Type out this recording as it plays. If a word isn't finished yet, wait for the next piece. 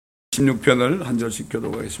16편을 한 절씩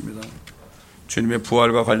교독하겠습니다. 주님의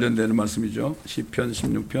부활과 관련되는 말씀이죠. 시편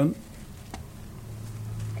 16편.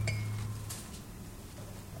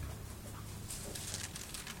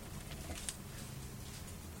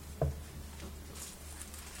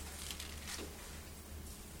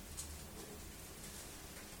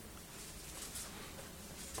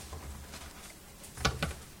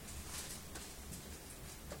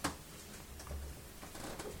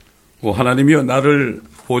 오 하나님이여 나를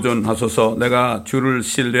보존하소서. 내가 주를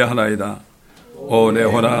신뢰하나이다. 오 내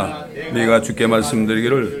혼아 네가 주께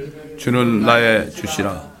말씀드리기를 주는 나의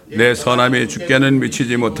주시라. 내 선함이 주께는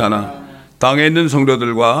미치지 못하나 땅에 있는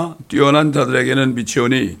성도들과 뛰어난 자들에게는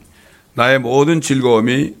미치오니 나의 모든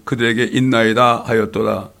즐거움이 그들에게 있나이다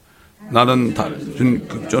하였도다. 나는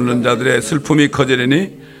쫓는 자들의 슬픔이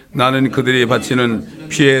커지리니 나는 그들이 바치는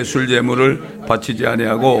피의 술제물을 바치지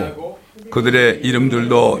아니하고 그들의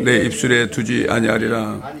이름들도 내 입술에 두지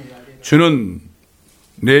아니하리라. 주는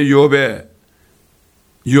내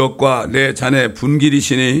유업과 내 잔의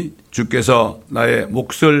분길이시니 주께서 나의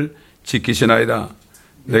몫을 지키시나이다.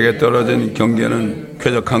 내게 떨어진 경계는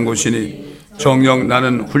쾌적한 곳이니 정녕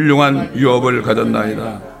나는 훌륭한 유업을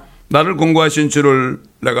가졌나이다. 나를 공고하신 주를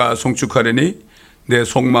내가 송축하리니 내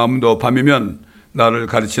속마음도 밤이면 나를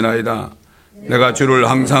가르치나이다. 내가 주를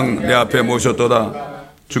항상 내 앞에 모셨도다.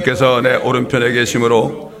 주께서 내 오른편에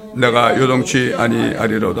계심으로 내가 요동치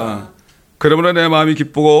아니하리로다. 그러므로 내 마음이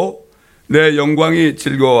기쁘고 내 영광이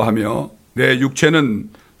즐거워하며 내 육체는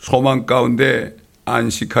소망 가운데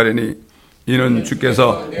안식하리니 이는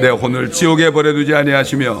주께서 내 혼을 지옥에 버려두지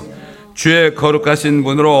아니하시며 주의 거룩하신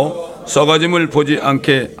분으로 썩어짐을 보지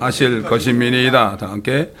않게 하실 것임이니이다. 다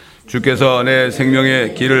함께 주께서 내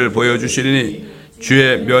생명의 길을 보여주시리니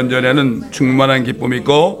주의 면전에는 충만한 기쁨이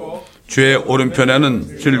있고 주의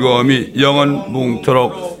오른편에는 즐거움이 영원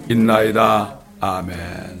뭉토록 있나이다.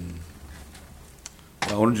 아멘.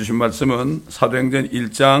 자, 오늘 주신 말씀은 사도행전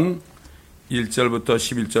 1장 1절부터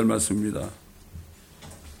 11절 말씀입니다.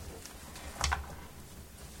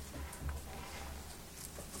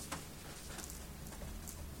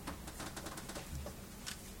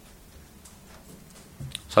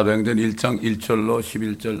 사도행전 1장 1절로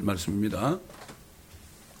 11절 말씀입니다.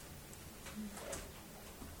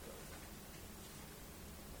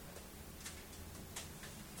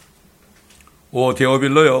 오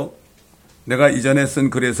데오빌로요, 내가 이전에 쓴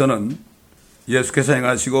글에서는 예수께서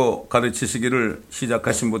행하시고 가르치시기를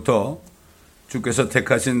시작하신부터 주께서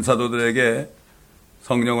택하신 사도들에게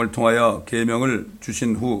성령을 통하여 계명을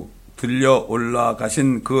주신 후 들려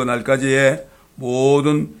올라가신 그 날까지의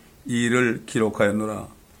모든 일을 기록하였노라.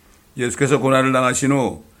 예수께서 고난을 당하신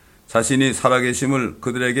후 자신이 살아계심을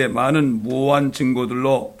그들에게 많은 무한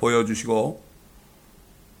증거들로 보여주시고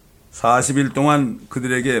 40일 동안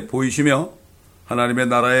그들에게 보이시며 하나님의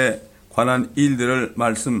나라에 관한 일들을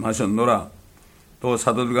말씀하셨노라. 또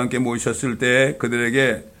사도들과 함께 모이셨을 때에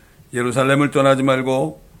그들에게 예루살렘을 떠나지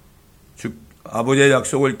말고 아버지의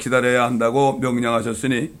약속을 기다려야 한다고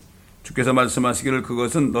명령하셨으니 주께서 말씀하시기를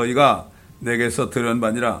그것은 너희가 내게서 들은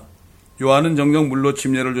바니라. 요한은 정녕 물로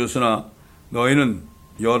침례를 줬으나 너희는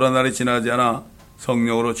여러 날이 지나지 않아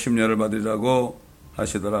성령으로 침례를 받으리라고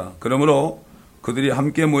하시더라. 그러므로 그들이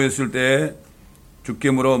함께 모였을 때에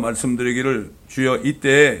주께 물어 말씀드리기를 주여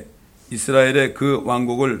이때에 이스라엘의 그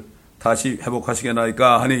왕국을 다시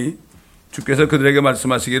회복하시겠나이까 하니 주께서 그들에게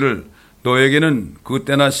말씀하시기를 너에게는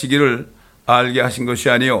그때나 시기를 알게 하신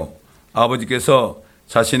것이 아니요 아버지께서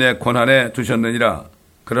자신의 권한에 두셨느니라.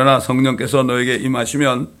 그러나 성령께서 너에게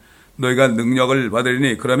임하시면 너희가 능력을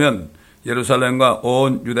받으리니 그러면 예루살렘과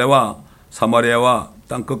온 유대와 사마리아와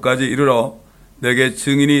땅끝까지 이르러 내게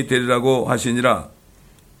증인이 되리라고 하시니라.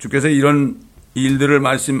 주께서 이런 일들을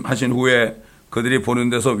말씀하신 후에 그들이 보는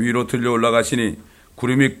데서 위로 들려 올라가시니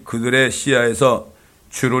구름이 그들의 시야에서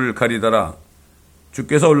주를 가리더라.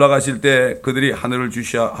 주께서 올라가실 때 그들이 하늘을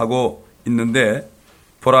주시하고 있는데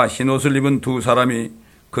보라 흰옷을 입은 두 사람이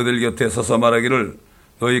그들 곁에 서서 말하기를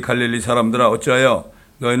너희 갈릴리 사람들아 어찌하여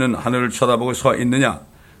너희는 하늘을 쳐다보고 서 있느냐.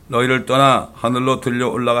 너희를 떠나 하늘로 들려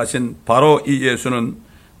올라가신 바로 이 예수는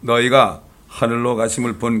너희가 하늘로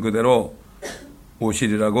가심을 본 그대로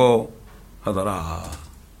오시리라고 하더라.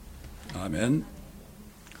 아멘.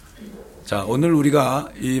 자, 오늘 우리가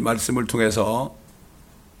이 말씀을 통해서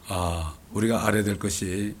우리가 알아야 될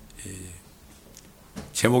것이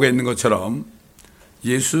제목에 있는 것처럼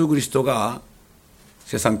예수 그리스도가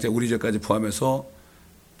세상죄 우리 죄까지 포함해서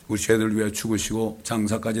우리 죄들을 위해 죽으시고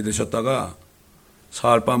장사까지 되셨다가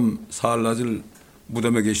사흘밤 사흘낮을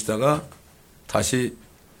무덤에 계시다가 다시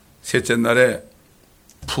셋째 날에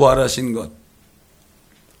부활하신 것,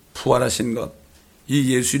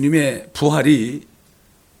 이 예수님의 부활이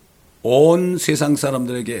온 세상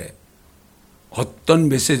사람들에게 어떤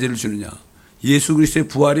메시지를 주느냐, 예수 그리스도의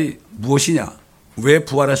부활이 무엇이냐, 왜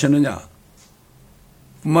부활하셨느냐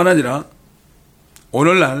뿐만 아니라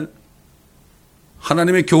오늘날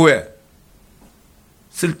하나님의 교회,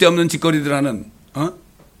 쓸데없는 짓거리들 하는,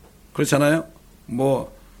 그렇잖아요?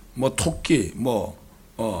 토끼,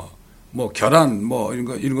 계란,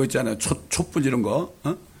 이런 거 있잖아요. 촛불 이런 거,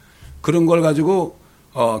 그런 걸 가지고,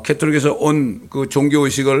 캐톨릭에서 온 그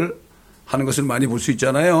종교의식을 하는 것을 많이 볼 수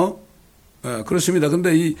있잖아요. 그렇습니다.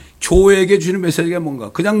 근데 이 교회에게 주는 메시지가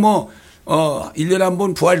뭔가? 그냥 1년에 한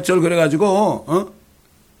번 부활절 그래가지고,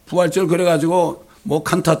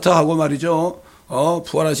 칸타트 하고 말이죠.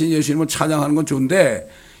 부활하신 예수님을 찬양하는 건 좋은데,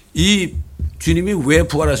 이 주님이 왜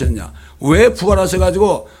부활하셨냐? 왜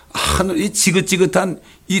부활하셔가지고, 이 지긋지긋한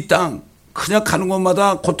이 땅, 그냥 가는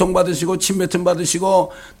곳마다 고통받으시고, 침뱉음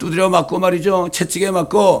받으시고, 두드려 맞고 말이죠. 채찍에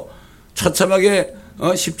맞고, 처참하게,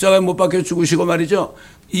 십자가에 못 박혀 죽으시고 말이죠.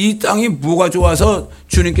 이 땅이 뭐가 좋아서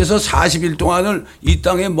주님께서 40일 동안을 이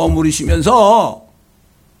땅에 머무르시면서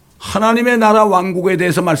하나님의 나라 왕국에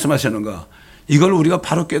대해서 말씀하시는가? 이걸 우리가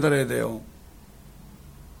바로 깨달아야 돼요.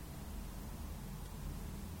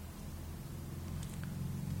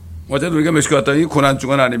 어제도 우리가 멕시코 갔더니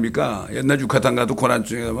고난주간 아닙니까? 옛날 유카탄 가도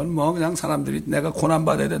고난주에 가면 그냥 사람들이 내가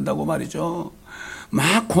고난받아야 된다고 말이죠.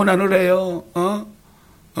 막 고난을 해요.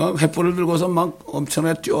 횃불을 들고서 막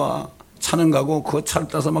엄청나게 뛰어와. 차는 가고 그 차를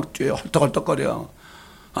따서 막 뛰어 헐떡헐떡거려.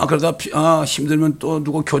 그러다 힘들면 또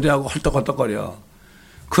누구 교대하고 헐떡헐떡거려.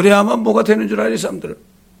 그래야만 뭐가 되는 줄 알아, 이 사람들.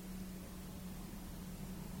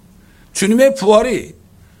 주님의 부활이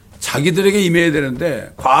자기들에게 임해야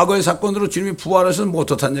되는데 과거의 사건으로 주님이 부활하셔서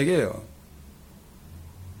못하단 얘기예요.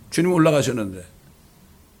 주님 올라가셨는데.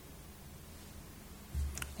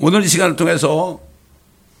 오늘 이 시간을 통해서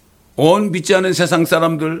온 믿지 않은 세상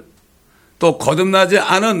사람들, 또 거듭나지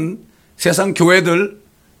않은 세상 교회들,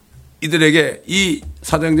 이들에게 이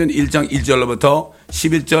사도행전 1장 1절로부터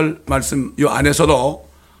 11절 말씀 요 안에서도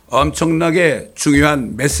엄청나게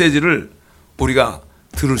중요한 메시지를 우리가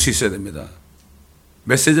들을 수 있어야 됩니다.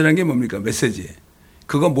 메시지라는 게 뭡니까? 메시지.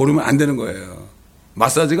 그거 모르면 안 되는 거예요.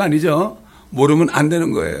 마사지가 아니죠. 모르면 안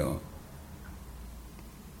되는 거예요.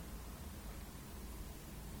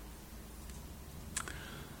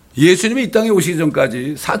 예수님이 이 땅에 오시기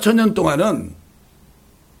전까지 4,000년 동안은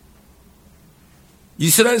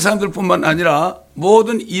이스라엘 사람들뿐만 아니라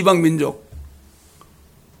모든 이방 민족,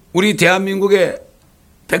 우리 대한민국의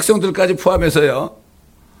백성들까지 포함해서요,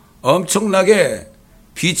 엄청나게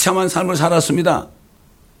비참한 삶을 살았습니다.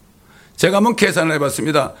 제가 한번 계산을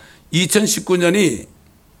해봤습니다. 2019년이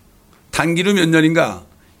단기로 몇 년인가?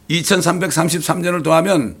 2333년을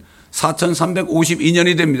더하면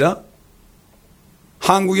 4352년이 됩니다.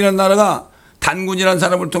 한국이라는 나라가 단군이라는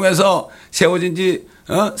사람을 통해서 세워진 지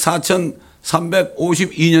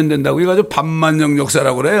 4352년 된다고. 이거 반만년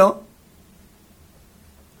역사라고 그래요.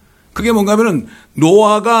 그게 뭔가 하면은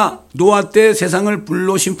노아 때 세상을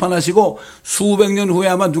불로 심판하시고 수백 년 후에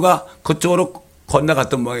아마 누가 그쪽으로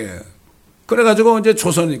건너갔던 모양이에요. 그래가지고 이제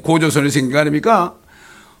고조선이 생긴 거 아닙니까?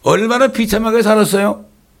 얼마나 비참하게 살았어요.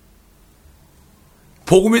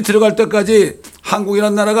 복음이 들어갈 때까지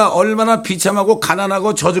한국이라는 나라가 얼마나 비참하고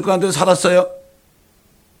가난하고 저주 가운데 살았어요.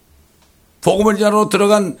 복음을 전하러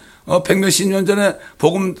들어간 백몇십 년 전에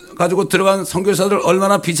복음 가지고 들어간 선교사들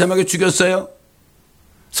얼마나 비참하게 죽였어요.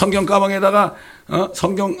 성경 가방에다가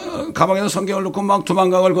가방에다 성경을 넣고 막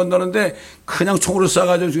두만강을 건너는데 그냥 총으로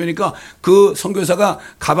쏴가지고 죽으니까 그 선교사가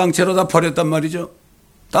가방채로 다 버렸단 말이죠.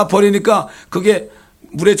 다 버리니까 그게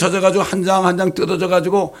물에 젖어가지고 한 장 한 장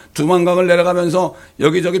뜯어져가지고 두만강을 내려가면서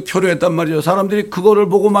여기저기 표류했단 말이죠. 사람들이 그거를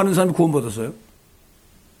보고 많은 사람이 구원받았어요.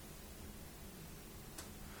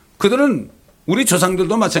 그들은 우리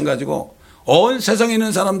조상들도 마찬가지고 온 세상에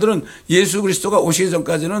있는 사람들은 예수 그리스도가 오시기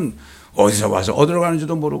전까지는 어디서 와서 어디로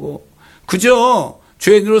가는지도 모르고 그저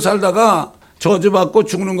죄인으로 살다가 저주받고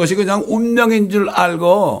죽는 것이 그냥 운명인 줄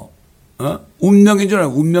알고 운명인 줄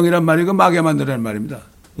알고, 운명이란 말이 그 마귀가 만들어낸 말입니다.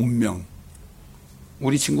 운명.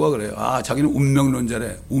 우리 친구가 그래요. 자기는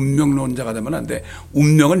운명론자래. 운명론자가 되면 안 돼.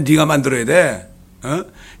 운명은 네가 만들어야 돼.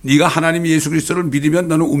 네가 하나님 예수 그리스도를 믿으면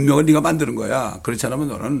너는 운명을 네가 만드는 거야. 그렇지 않으면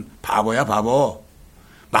너는 바보야, 바보.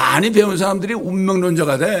 많이 배운 사람들이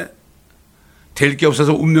운명론자가 돼. 될 게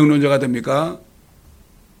없어서 운명론자가 됩니까?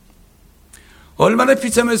 얼마나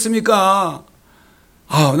비참했습니까?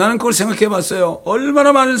 나는 그걸 생각해 봤어요.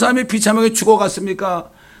 얼마나 많은 사람이 비참하게 죽어갔습니까?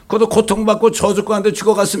 그것도 고통받고 저주 가운데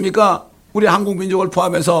죽어갔습니까? 우리 한국 민족을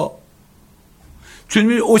포함해서.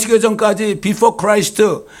 주님이 오시기 전까지 before Christ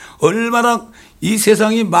얼마나 이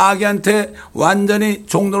세상이 마귀한테 완전히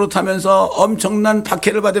종로로 타면서 엄청난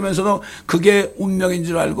박해를 받으면서도 그게 운명인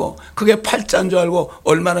줄 알고 그게 팔자인 줄 알고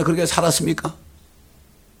얼마나 그렇게 살았습니까?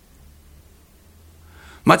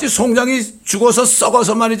 마치 송장이 죽어서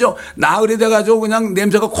썩어서 말이죠. 나흘이 돼가지고 그냥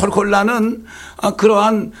냄새가 콜콜 나는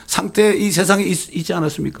그러한 상태에 이 세상에 있지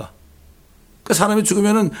않았습니까? 그 사람이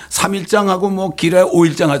죽으면은 3일장 하고 뭐 길어야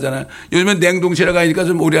 5일장 하잖아요. 요즘엔 냉동실에 가니까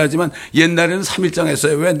좀 오래 하지만 옛날에는 3일장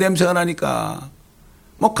했어요. 왜? 냄새가 나니까.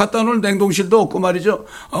 뭐 갖다 놓을 냉동실도 없고 말이죠.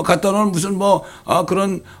 갖다 놓을 무슨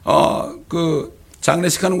그런 그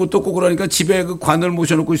장례식 하는 것도 없고 그러니까 집에 그 관을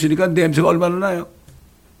모셔놓고 있으니까 냄새가 얼마나 나요.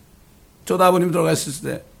 저도 아버님 들어갔을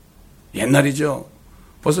때 옛날이죠.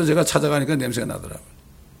 벌써 제가 찾아가니까 냄새가 나더라고요.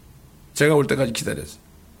 제가 올 때까지 기다렸어요.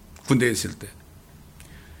 군대에 있을 때.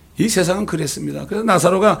 이 세상은 그랬습니다. 그래서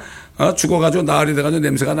나사로가 죽어가지고 나흘이 돼가지고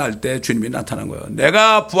냄새가 날 때 주님이 나타난 거예요.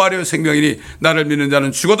 내가 부활이요 생명이니 나를 믿는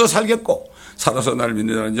자는 죽어도 살겠고 살아서 나를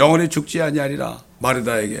믿는 자는 영원히 죽지 아니하리라.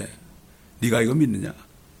 마르다에게 네가 이거 믿느냐?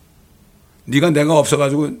 네가 내가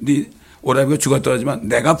없어가지고 네 오라비가 죽었더라지만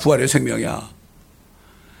내가 부활이요 생명이야.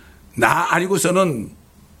 나 아니고서는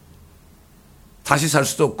다시 살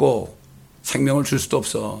수도 없고 생명을 줄 수도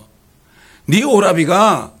없어. 네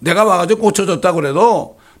오라비가 내가 와가지고 고쳐줬다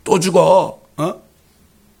그래도 또 죽어.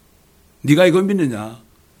 네가 이걸 믿느냐?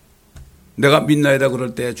 내가 믿나이다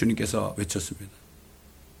그럴 때 주님께서 외쳤습니다.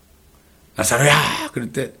 나사로야!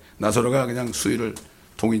 그럴 때 나사로가 그냥 수위를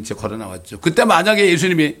동인 채 걸어 나왔죠. 그때 만약에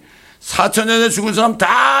예수님이 4,000년 전에 죽은 사람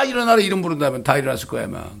다 일어나라 이름 부른다면 다 일어났을 거야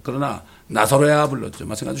아마. 그러나 나사로야 불렀죠.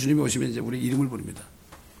 마찬가지로 주님이 오시면 이제 우리 이름을 부릅니다.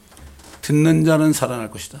 듣는 자는 살아날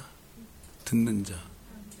것이다. 듣는 자.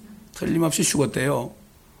 틀림없이 죽었대요.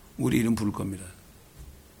 우리 이름 부를 겁니다.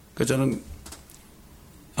 그래서 저는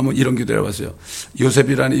한번 이런 기도 해봤어요.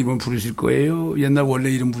 요셉이라는 이름 부르실 거예요? 옛날 원래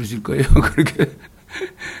이름 부르실 거예요? 그렇게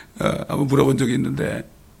한번 물어본 적이 있는데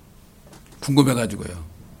궁금해가지고요.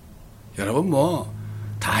 여러분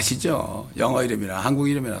다 아시죠? 영어 이름이나 한국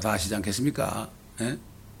이름이나 다 아시지 않겠습니까? 예?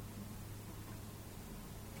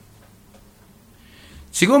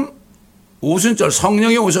 지금 오순절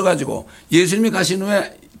성령이 오셔가지고 예수님이 가신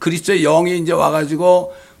후에 그리스도의 영이 이제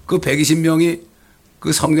와가지고 그 120명이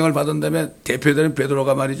그 성령을 받은 다음에 대표되는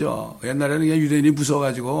베드로가 말이죠. 옛날에는 그냥 유대인이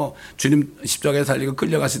무서워가지고 주님 십자가에 달리고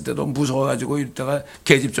끌려갔을 때도 무서워가지고 이랬다가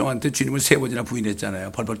계집종한테 주님을 3번이나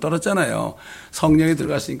부인했잖아요. 벌벌 떨었잖아요. 성령이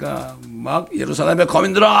들어갔으니까 막 예루살렘의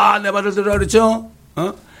거민들아 내 말을 들으라 그랬죠.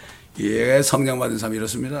 예, 성령 받은 사람이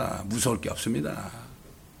이렇습니다. 무서울 게 없습니다.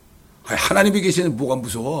 하나님이 계시는 뭐가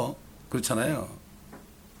무서워? 그렇잖아요.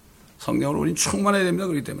 성령으로 우리는 충만해야 됩니다.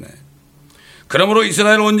 그렇기 때문에. 그러므로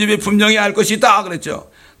이스라엘 온 집이 분명히 알 것이 있다 그랬죠.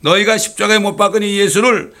 너희가 십자가에 못 박은 이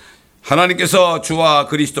예수를 하나님께서 주와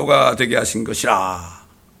그리스도가 되게 하신 것이라.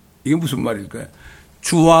 이게 무슨 말일까요?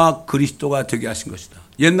 주와 그리스도가 되게 하신 것이다.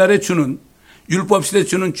 옛날에 주는 율법 시대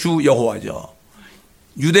주는 주 여호와죠.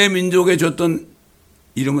 유대 민족에 줬던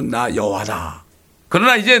이름은 나 여호와다.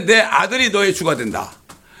 그러나 이제 내 아들이 너의 주가 된다.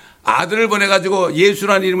 아들을 보내가지고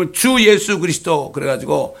예수라는 이름은 주 예수 그리스도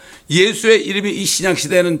그래가지고 예수의 이름이 이 신약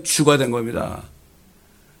시대에는 주가 된 겁니다.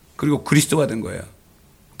 그리고 그리스도가 된 거예요.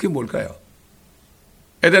 그게 뭘까요?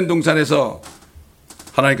 에덴 동산에서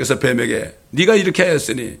하나님께서 뱀에게 네가 이렇게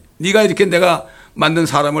하였으니 네가 이렇게 내가 만든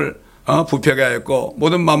사람을 부패하게 하였고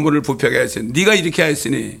모든 만물을 부패하게 하였으니 네가 이렇게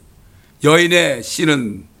하였으니 여인의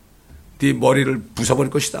씨는 네 머리를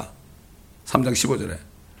부숴버릴 것이다. 3장 15절에.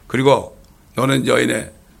 그리고 너는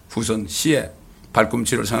여인의 후손 씨의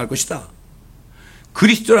발꿈치를 상할 것이다.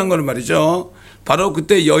 그리스도란 거는 말이죠. 바로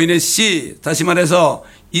그때 여인의 씨, 다시 말해서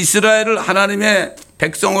이스라엘을 하나님의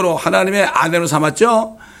백성으로 하나님의 아내로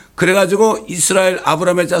삼았죠. 그래가지고 이스라엘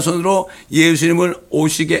아브라함의 자손으로 예수님을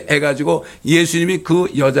오시게 해가지고 예수님이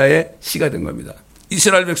그 여자의 씨가 된 겁니다.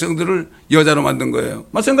 이스라엘 백성들을 여자로 만든 거예요.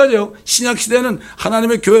 마찬가지예요. 신약 시대는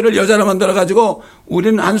하나님의 교회를 여자로 만들어가지고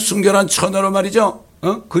우리는 한 순결한 처녀로 말이죠.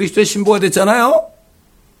 그리스도의 신부가 됐잖아요.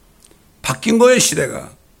 바뀐 거예요,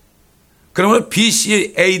 시대가. 그러면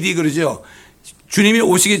BC, AD 그러죠. 주님이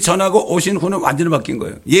오시기 전하고 오신 후는 완전히 바뀐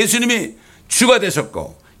거예요. 예수님이 주가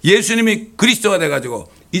되셨고 예수님이 그리스도가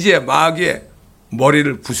돼가지고 이제 마귀의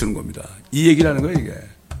머리를 부수는 겁니다. 이 얘기를 하는 거예요, 이게.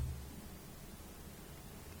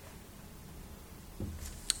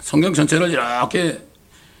 성경 전체를 이렇게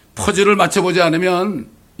퍼즐을 맞춰보지 않으면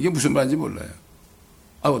이게 무슨 말인지 몰라요.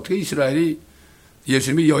 어떻게 이스라엘이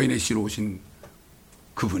예수님이 여인의 씨로 오신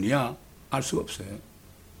그분이야? 알 수가 없어요.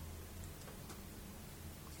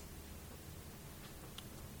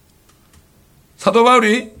 사도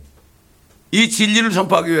바울이 이 진리를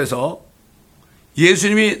전파하기 위해서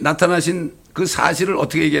예수님이 나타나신 그 사실을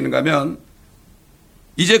어떻게 얘기하는가 하면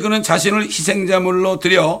이제 그는 자신을 희생자물로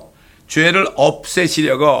드려 죄를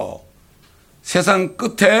없애시려고 세상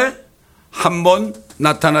끝에 한 번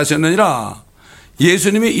나타나셨느니라.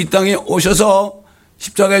 예수님이 이 땅에 오셔서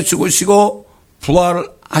십자가에 죽으시고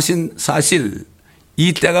부활하신 사실,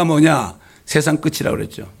 이 때가 뭐냐? 세상 끝이라고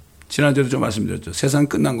그랬죠. 지난주에도 좀 말씀드렸죠. 세상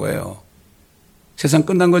끝난 거예요. 세상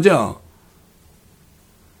끝난 거죠.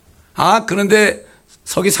 그런데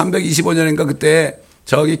서기 325년인가 그때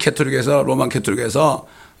저기 캐톨릭에서, 로만 캐톨릭에서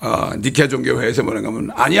니케아 종교회에서 뭐라고 하면,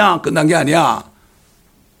 아니야, 끝난 게 아니야.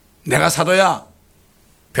 내가 사도야.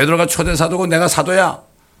 베드로가 초대 사도고 내가 사도야.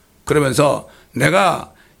 그러면서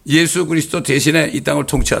내가 예수 그리스도 대신에 이 땅을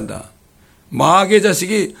통치한다. 마귀의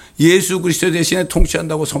자식이 예수 그리스도 대신에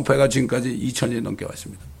통치한다고 선포해가 지금까지 2000년이 넘게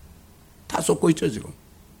왔습니다. 다 쏟고 있죠, 지금.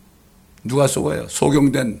 누가 쏟아요?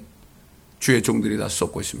 소경된 주의 종들이 다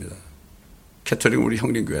쏟고 있습니다. 캐톨릭은 우리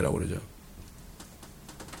형님교회라고 그러죠.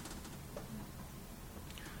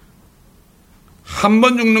 한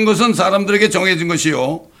번 죽는 것은 사람들에게 정해진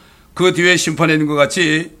것이요, 그 뒤에 심판에 있는 것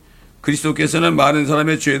같이 그리스도께서는 많은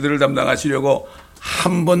사람의 죄들을 담당하시려고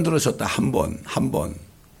한 번 들어섰다. 한 번.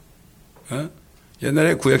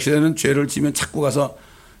 옛날에 구약시대는 죄를 지면 자꾸 가서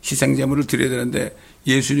희생제물을 드려야 되는데,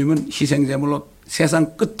 예수님은 희생제물로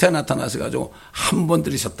세상 끝에 나타나서 가지고 한 번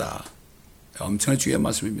들이셨다. 엄청나게 중요한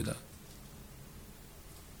말씀입니다.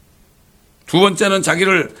 두 번째는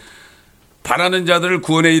자기를 바라는 자들을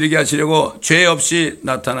구원에 이르게 하시려고 죄 없이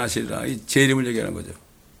나타나시리라. 이 제 이름을 얘기하는 거죠.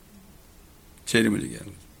 제 이름을 얘기하는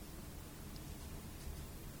거죠.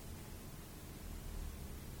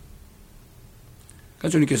 그러니까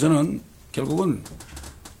주님께서는 결국은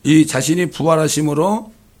이 자신이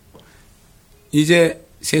부활하심으로 이제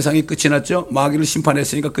세상이 끝이 났죠. 마귀를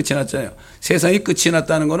심판했으니까 끝이 났잖아요. 세상이 끝이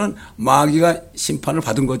났다는 것은 마귀가 심판을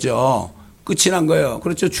받은 거죠. 끝이 난 거예요.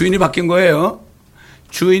 그렇죠. 주인이 바뀐 거예요.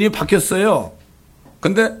 주인이 바뀌었어요.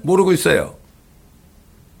 근데 모르고 있어요.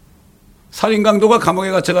 살인강도가 감옥에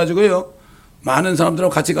갇혀가지고요, 많은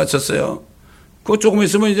사람들하고 같이 갇혔어요. 그거 조금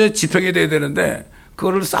있으면 이제 집행이 돼야 되는데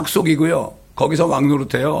그거를 싹 속이고요, 거기서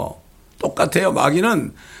왕노릇해요. 똑같아요.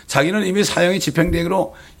 마귀는 자기는 이미 사형이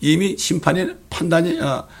집행되기로 이미 심판이 판단이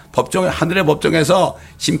법정, 하늘의 법정에서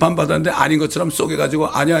심판받았는데 아닌 것처럼 속여가지고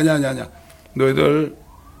아니야. 너희들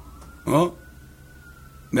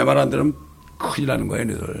내 말 안 들으면 큰일 나는 거야,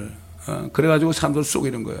 너희들. 그래가지고 사람들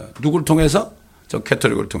속이는 거야. 누구를 통해서? 저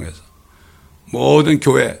캐톨릭을 통해서. 모든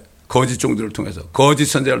교회 거짓 종들을 통해서, 거짓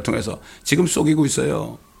선자를 통해서 지금 속이고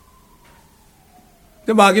있어요.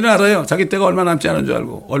 근데 마귀는 알아요. 자기 때가 얼마 남지 않은 줄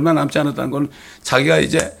알고. 얼마 남지 않았다는 건 자기가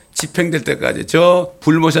이제 집행될 때까지, 저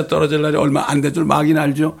불못에 떨어질 날이 얼마 안 될 줄 마귀는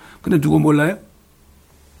알죠. 근데 누구 몰라요?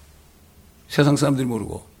 세상 사람들이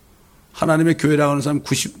모르고. 하나님의 교회라고 하는 사람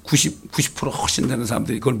 90% 훨씬 되는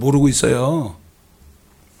사람들이 그걸 모르고 있어요.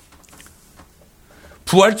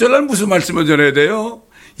 부활절날 무슨 말씀을 전해야 돼요?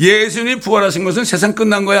 예수님이 부활하신 것은 세상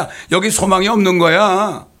끝난 거야. 여기 소망이 없는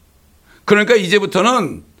거야. 그러니까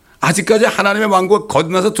이제부터는 아직까지 하나님의 왕국에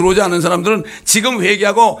거듭나서 들어오지 않은 사람들은 지금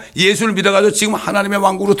회개하고 예수를 믿어가지고 지금 하나님의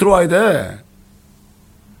왕국으로 들어와야 돼.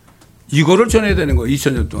 이거를 전해야 되는 거예요.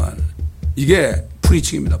 2000년 동안. 이게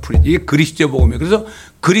프리칭입니다. 이게 그리스도의 복음이에요. 그래서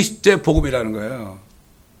그리스도의 복음이라는 거예요.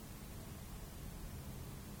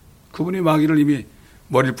 그분이 마귀를 이미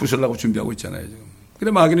머리를 부수려고 준비하고 있잖아요, 지금.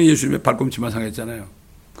 근데 마귀는 예수님의 발꿈치만 상했잖아요.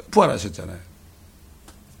 부활하셨잖아요.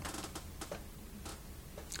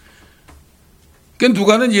 그러니까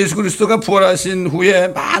누가는 예수 그리스도가 부활하신 후에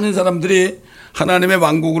많은 사람들이 하나님의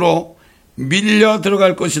왕국으로 밀려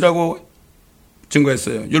들어갈 것이라고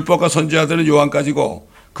증거했어요. 율법과 선지자들은 요한까지고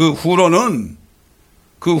그 후로는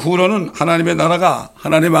하나님의 나라가,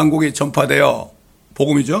 하나님의 왕국이 전파되어,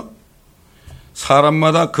 복음이죠,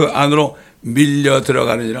 사람마다 그 안으로 밀려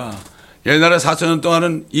들어가느니라. 옛날에 4,000년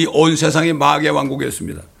동안은 이 온 세상이 마귀의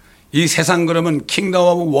왕국이었습니다. 이 세상 그러면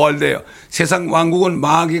킹덤 오브 월드예요. 세상 왕국은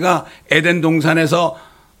마귀가 에덴 동산에서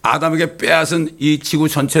아담에게 빼앗은 이 지구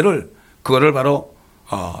전체를, 그거를 바로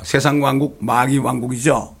세상 왕국, 마귀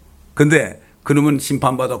왕국이죠. 근데 그놈은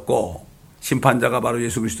심판받았고, 심판자가 바로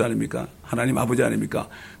예수 그리스도 아닙니까? 하나님 아버지 아닙니까?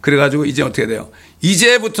 그래가지고 이제 어떻게 돼요?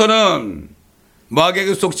 이제부터는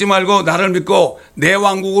마귀에게 속지 말고 나를 믿고 내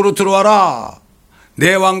왕국으로 들어와라.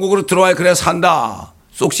 내 왕국으로 들어와야 그래야 산다.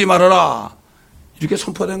 속지 말아라. 이렇게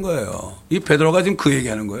선포된 거예요. 이 베드로가 지금 그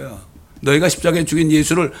얘기하는 거예요. 너희가 십자가에 죽인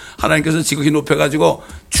예수를 하나님께서 지극히 높여가지고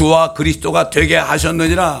주와 그리스도가 되게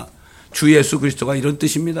하셨느니라. 주 예수 그리스도가 이런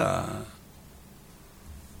뜻입니다.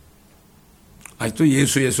 아직도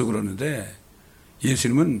예수 그러는데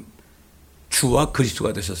예수님은 주와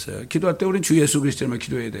그리스도가 되셨어요. 기도할 때 우리는 주 예수 그리스도만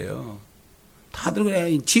기도해야 돼요. 다들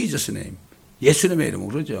그냥 Jesus name, 예수님의 이름으로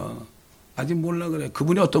그러죠. 아직 몰라 그래.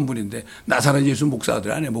 그분이 어떤 분인데 나사렛 예수 목사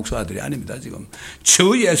아들이 아니에요. 목사 아들이 아닙니다. 지금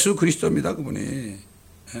주 예수 그리스도입니다. 그분이.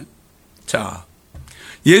 예? 자,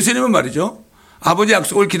 예수님은 말이죠. 아버지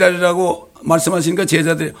약속을 기다리라고 말씀하시니까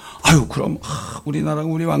제자들이 아유 그럼 우리나라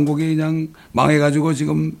우리 왕국이 그냥 망해가지고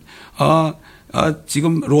지금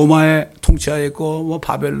지금 로마의 통치하에 있고 뭐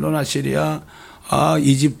바벨론, 아시리아,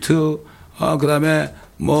 이집트, 그다음에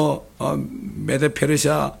뭐 메데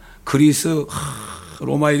페르시아, 그리스,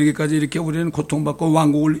 로마 이르기까지 이렇게 우리는 고통받고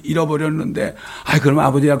왕국을 잃어버렸는데, 그럼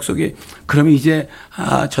아버지 약속이 그러면 이제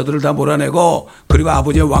저들을 다 몰아내고 그리고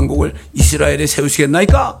아버지의 왕국을 이스라엘에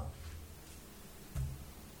세우시겠나이까?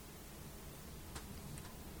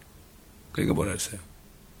 그러니까 뭐라 했어요?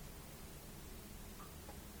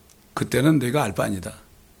 그때는 너희가 알 바 아니다.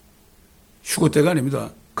 휴고 때가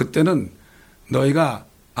아닙니다. 그때는 너희가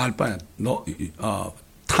알 바 아니다.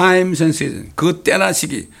 times and seasons. 그 때나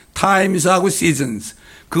시기. times하고 seasons.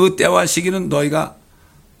 그 때와 시기는 너희가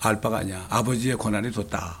알 바가 아니야. 아버지의 권한이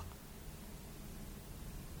뒀다.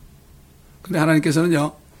 근데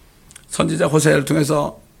하나님께서는요, 선지자 호세아를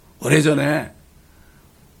통해서 오래전에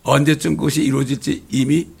언제쯤 그것이 이루어질지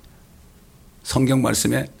이미 성경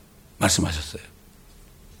말씀에 말씀하셨어요.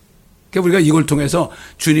 그러니까 우리가 이걸 통해서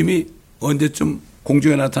주님이 언제쯤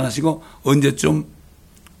공중에 나타나시고 언제쯤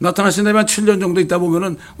나타나신다면 7년 정도 있다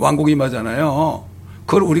보면은 왕국이 임하잖아요.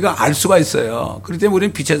 그걸 우리가 알 수가 있어요. 그렇기 때문에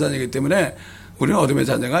우리는 빛의 자녀이기 때문에 우리는 어둠의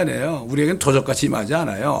자녀가 아니에요. 우리에게는 도적같이 임하지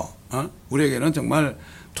않아요. 우리에게는 정말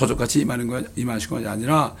도적같이 임하시는 것이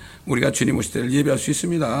아니라 우리가 주님 오실 때를 예비할 수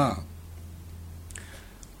있습니다.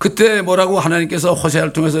 그때 뭐라고 하나님께서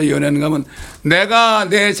호세아를 통해서 예언했는가 하면 내가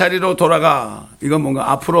내 자리로 돌아가. 이건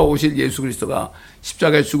뭔가 앞으로 오실 예수 그리스도가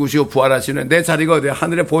십자가에 죽으시고 부활하시는 내 자리가 어디야?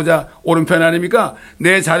 하늘의 보좌 오른편 아닙니까?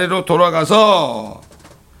 내 자리로 돌아가서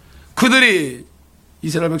그들이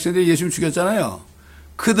이스라엘 백성들이 예수님 죽였잖아요.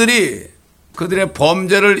 그들이 그들의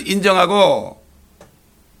범죄를 인정하고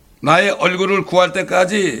나의 얼굴을 구할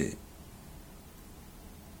때까지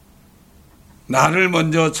나를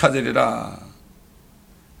먼저 찾으리라.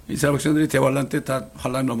 이스라엘 백성들이 대환란 때 다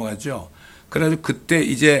환란 넘어갔죠. 그래서 그때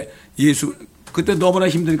이제 그때 너무나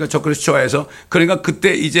힘드니까 적그리스도 좋아해서 그러니까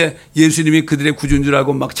그때 이제 예수님이 그들의 구주인 줄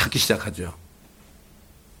알고 막 찾기 시작하죠.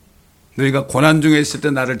 너희가 고난 중에 있을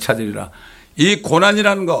때 나를 찾으리라. 이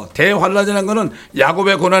고난이라는 거, 대환란이라는 거는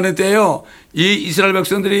야곱의 고난의 때예요. 이 이스라엘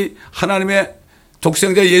백성들이 하나님의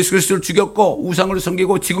독생자 예수 그리스도를 죽였고 우상을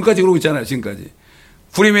섬기고 지금까지 그러고 있잖아요. 지금까지.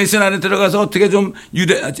 프리메이슨 안에 들어가서 어떻게 좀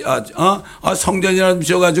성전이나 좀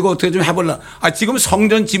지어가지고 어떻게 좀 해볼라. 지금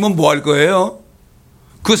성전 지면 뭐 할 거예요?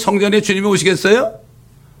 그 성전에 주님이 오시겠어요?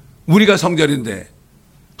 우리가 성전인데,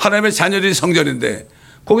 하나님의 자녀들이 성전인데,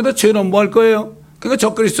 거기다 죄는 뭐 할 거예요? 그러니까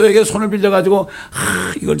적그리스도에게 손을 빌려가지고,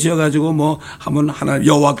 이걸 지어가지고 뭐 하면 하나님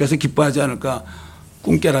여호와께서 기뻐하지 않을까?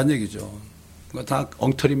 꿈깨란 얘기죠. 그거 다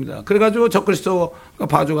엉터리입니다. 그래가지고 적그리스도가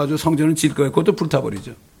봐줘가지고 성전을 지을 거예요. 그것도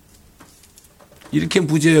불타버리죠. 이렇게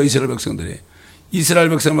무죄해요, 이스라엘 백성들이. 이스라엘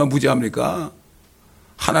백성만 무죄합니까?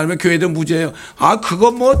 하나님의 교회도 무죄해요.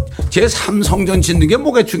 그거 뭐 제3성전 짓는 게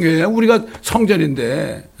뭐가 중요해요? 우리가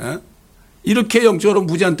성전인데. 이렇게 영적으로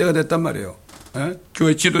무죄한 때가 됐단 말이에요.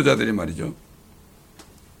 교회 지도자들이 말이죠.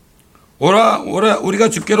 오라, 우리가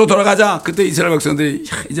주께로 돌아가자. 그때 이스라엘 백성들이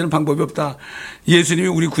이제는 방법이 없다. 예수님이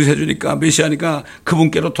우리 구세주니까, 메시아니까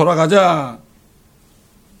그분께로 돌아가자.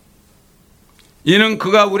 이는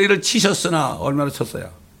그가 우리를 치셨으나 얼마나 쳤어요.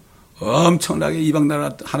 엄청나게 이방 나라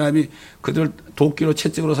하나님이 그들 도끼로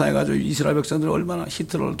채찍으로 사용해가지고 이스라엘 백성들을 얼마나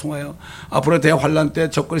히트러를 통하여 앞으로 대환란 때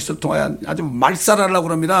적그리스도를 통하여 아주 말살하려고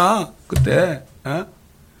합니다. 그때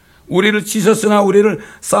우리를 치셨으나 우리를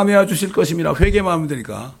싸매어 주실 것입니다. 회개만 하면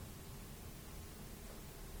되니까.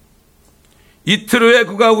 이틀 후에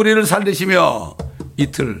그가 우리를 살리시며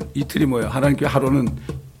이틀이 뭐예요? 하나님께 하루는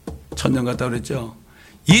 1000년 같다고 그랬죠.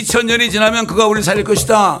 2000년이 지나면 그가 우리를 살릴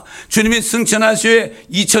것이다. 주님이 승천하시 후에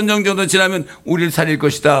 2000년 정도 지나면 우리를 살릴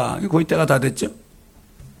것이다. 거의 때가 다 됐죠.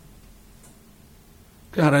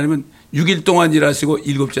 하나님은 6일 동안 일하시고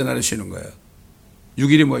 7째 날에 쉬는 거예요.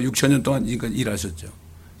 6일이 뭐예요? 6000년 동안 일하셨죠.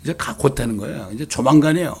 이제 곧 되는 거예요. 이제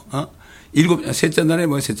조만간이에요. 셋째 날에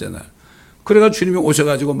뭐예요? 셋째 날. 그래가 주님이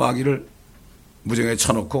오셔가지고 마귀를 무정에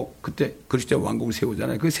쳐놓고 그때 그리스도의 왕국을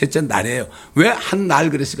세우잖아요. 그게 셋째 날이에요. 왜 한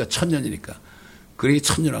날 그랬을까? 1000년이니까. 그게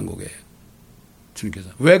 1000년왕국이에요. 주님께서.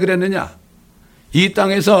 왜 그랬느냐? 이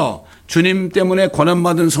땅에서 주님 때문에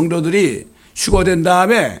고난받은 성도들이 휴거된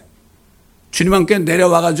다음에 주님 함께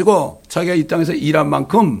내려와가지고 자기가 이 땅에서 일한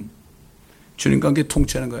만큼 주님과 함께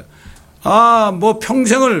통치하는 거예요. 뭐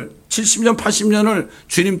평생을 70년, 80년을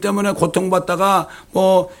주님 때문에 고통받다가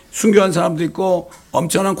뭐 순교한 사람도 있고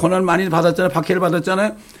엄청난 고난을 많이 받았잖아요. 박해를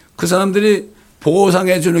받았잖아요. 그 사람들이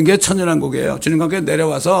보상해 주는 게 천년왕국이에요. 주님과 함께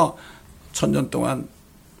내려와서 천년 동안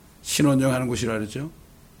신혼여행하는 곳이라 그랬죠.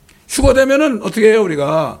 휴가 되면은 어떻게 해요?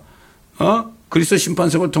 우리가 그리스도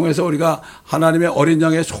심판석을 통해서 우리가 하나님의 어린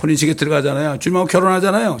양의 혼인식에 들어가잖아요. 주님하고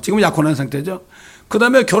결혼하잖아요. 지금 약혼한 상태죠. 그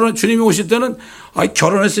다음에 주님이 오실 때는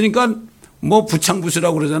결혼했으니까 뭐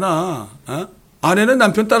부창부수라고 그러잖아. 아내는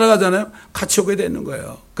남편 따라가잖아요. 같이 오게 되는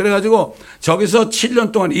거예요. 그래가지고 저기서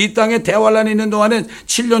 7년 동안 이 땅에 대환란이 있는 동안에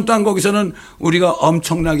 7년 동안 거기서는 우리가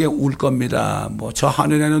엄청나게 울 겁니다. 뭐 저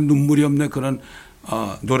하늘에는 눈물이 없는 그런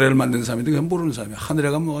노래를 만든 사람인데 그냥 모르는 사람이에요. 하늘에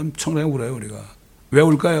가면 엄청나게 울어요. 우리가. 왜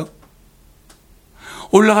울까요?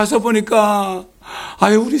 올라가서 보니까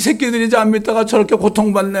우리 새끼들이 이제 안 믿다가 저렇게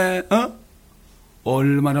고통받네.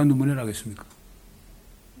 얼마나 눈물이 나겠습니까?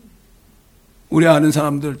 우리 아는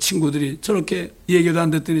사람들, 친구들이 저렇게 얘기도 안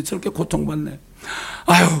듣더니 저렇게 고통받네.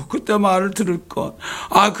 그때 말을 들을 것.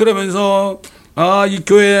 그러면서, 이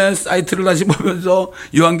교회 사이트를 다시 보면서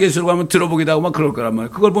요한계시록 한번 들어보기도 하고 막 그럴 거란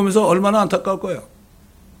말이에요. 그걸 보면서 얼마나 안타까울 거예요.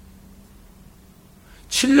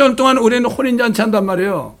 7년 동안 우리는 혼인잔치 한단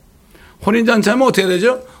말이에요. 혼인잔치 하면 어떻게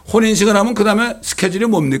되죠? 혼인식을 하면 그 다음에 스케줄이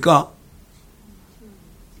뭡니까?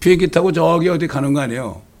 비행기 타고 저기 어디 가는 거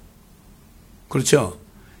아니에요? 그렇죠?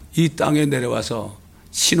 이 땅에 내려와서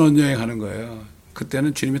신혼여행 하는 거예요.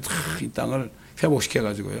 그때는 주님이 다 이 땅을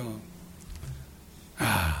회복시켜가지고요.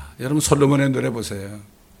 여러분 솔로몬의 노래 보세요.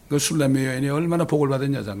 그 술람의 여인이 얼마나 복을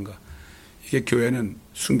받은 여자인가. 이게 교회는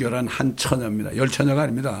순결한 한 처녀입니다. 열 처녀가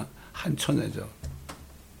아닙니다. 한 처녀죠.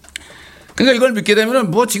 그러니까 이걸 믿게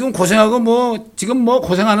되면은 지금 고생하고 지금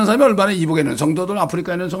고생하는 사람이 얼마나 이북에 있는 성도들,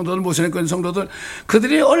 아프리카에 있는 성도들, 모순에 있는 성도들,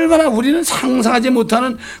 그들이 얼마나 우리는 상상하지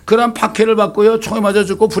못하는 그런 박해를 받고요. 총에 맞아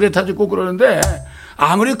죽고 불에 타 죽고 그러는데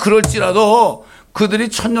아무리 그럴지라도 그들이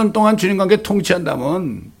 1000년 동안 주님과 함께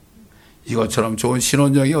통치한다면 이것처럼 좋은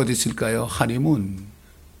신혼여행이 어디 있을까요? 하니문.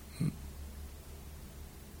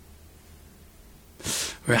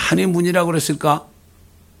 왜 하니문이라고 그랬을까?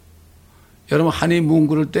 여러분 하니문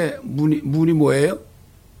그럴 때 문이 뭐예요?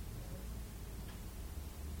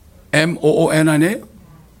 MOON 아니에요?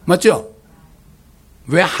 맞죠?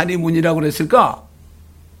 왜 하니문이라고 그랬을까?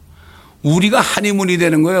 우리가 하니문이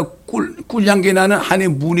되는 거예요. 꿀향기 나는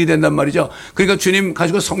하니문이 된단 말이죠. 그러니까 주님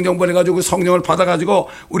가지고 성령 보내가지고 성령을 받아가지고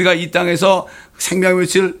우리가 이 땅에서 생명의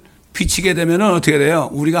빛을 비치게 되면은 어떻게 돼요?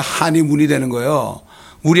 우리가 하니문이 되는 거예요.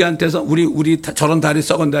 우리한테서 우리 저런 다리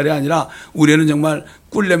썩은 다리 아니라 우리는 정말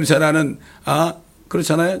꿀 냄새나는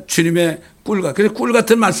그렇잖아요. 주님의 그래서 꿀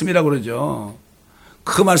같은 말씀이라고 그러죠.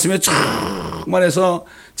 그 말씀에 충만해서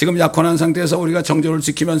지금 약혼한 상태에서 우리가 정절을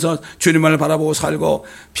지키면서 주님을 바라보고 살고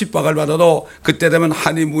핍박을 받아도 그때 되면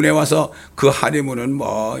하니문에 와서 그 하니문은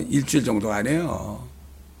일주일 정도 아니에요.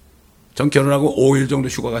 전 결혼하고 5일 정도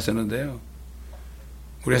휴가 갔었는데요.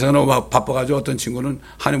 우리 회사가 너무 바빠가지고 어떤 친구는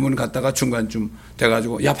하니문 갔다가 중간쯤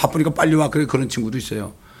돼가지고 바쁘니까 빨리 와. 그런 친구도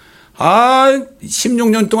있어요.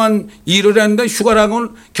 16년 동안 일을 했는데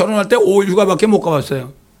휴가라고는 결혼할 때 5일 휴가밖에 못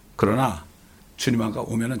가봤어요. 그러나 주님과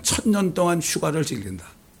오면은 1000년 동안 휴가를 즐긴다.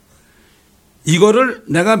 이거를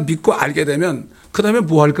내가 믿고 알게 되면 그 다음에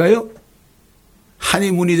뭐 할까요?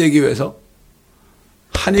 하니문이 되기 위해서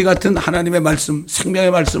하니 같은 하나님의 말씀,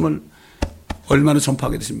 생명의 말씀을 얼마나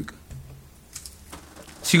전파하게 됐습니까?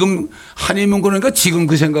 지금 하니문 그러니까 지금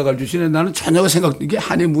그 생각을 주시네. 나는 전혀 이게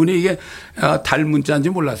하니문이 이게 달 문자인지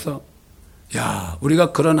몰랐어.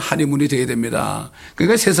 우리가 그런 하니문이 되어야 됩니다.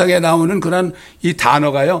 그러니까 세상에 나오는 그런 이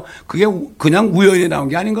단어가요. 그게 그냥 우연히 나온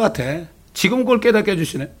게 아닌 것 같아. 지금 그걸 깨닫게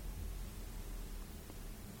해주시네.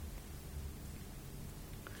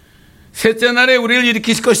 셋째 날에 우리를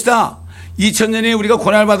일으키실 것이다. 2000년이 우리가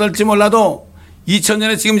고난을 받을지 몰라도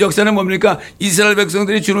 2000년에 지금 역사는 뭡니까? 이스라엘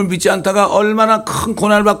백성들이 주님을 믿지 않다가 얼마나 큰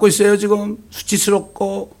고난을 받고 있어요. 지금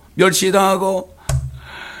수치스럽고 멸시당하고.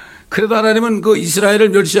 그래도 하나님은 그 이스라엘을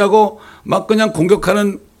멸시하고 막 그냥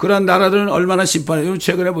공격하는 그런 나라들은 얼마나 심판해요.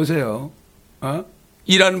 최근에 보세요.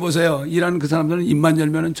 이란 보세요. 이란 그 사람들은 입만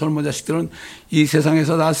열면은 젊은 자식들은 이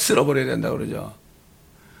세상에서 다 쓸어버려야 된다고 그러죠.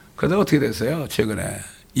 그러다 어떻게 됐어요? 최근에.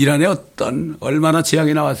 이란에 얼마나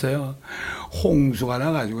재앙이 나왔어요. 홍수가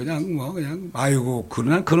나가지고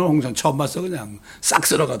그냥 그런 홍수는 처음 봤어. 그냥 싹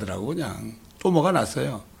쓸어가더라고. 그냥 또 뭐가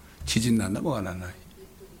났어요. 지진 났나 뭐가 났나.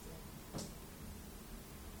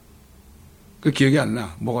 그 기억이 안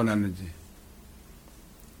나. 뭐가 났는지.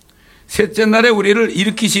 셋째 날에 우리를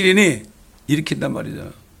일으키시리니 일으킨단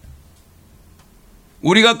말이죠.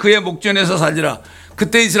 우리가 그의 목전에서 살리라.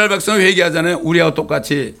 그때 이스라엘 백성은 회개하잖아요. 우리하고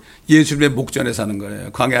똑같이 예수님의 목전에 사는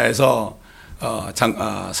거예요. 광야에서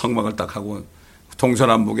성막을 딱 하고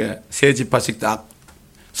동서남북에 세 지파씩 딱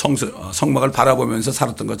성막을 바라보면서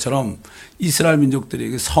살았던 것처럼 이스라엘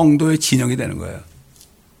민족들이 성도의 진영이 되는 거예요.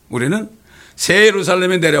 우리는 새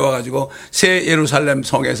예루살렘에 내려와가지고 새 예루살렘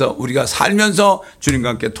성에서 우리가 살면서 주님과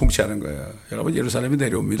함께 통치하는 거예요. 여러분, 예루살렘이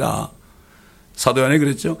내려옵니다. 사도 요한이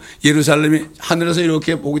그랬죠. 예루살렘이 하늘에서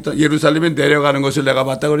이렇게 보고 있다. 예루살렘에 내려가는 것을 내가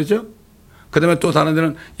봤다 그랬죠. 그 다음에 또 다른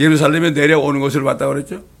데는 예루살렘에 내려오는 것을 봤다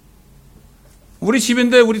그랬죠. 우리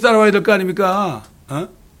집인데 우리 따라와야 될 거 아닙니까?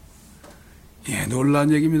 예,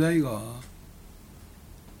 놀라운 얘기입니다, 이거.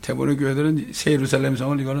 대부분의 교회들은 새 예루살렘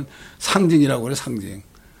성을 이거는 상징이라고 그래, 상징.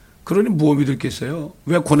 그러니 무엇 믿을겠어요?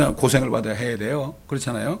 왜 고생을 받아야 해야 돼요?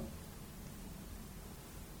 그렇잖아요.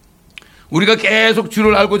 우리가 계속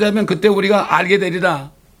주를 알고자 하면 그때 우리가 알게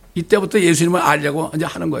되리라. 이때부터 예수님을 알려고 이제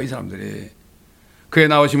하는 거예요, 이 사람들이. 그에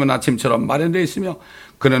나오시면 아침처럼 마련되어 있으며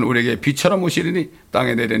그는 우리에게 비처럼 오시리니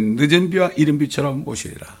땅에 내리는 늦은 비와 이른 비처럼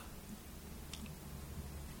오시리라.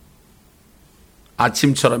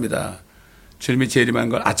 아침처럼이다. 주님이 재림한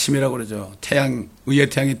걸 아침이라고 그러죠. 의의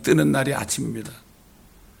태양이 뜨는 날이 아침입니다.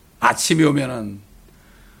 아침이 오면은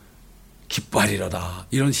기뻐하리로다.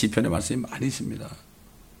 이런 시편의 말씀이 많이 있습니다.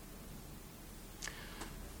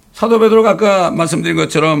 사도 베드로가 아까 말씀드린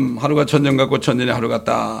것처럼 하루가 천년 같고 천년이 하루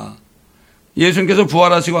같다. 예수님께서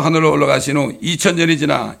부활하시고 하늘로 올라가신 후 2000년이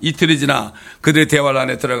지나 이틀이 지나 그들의 대활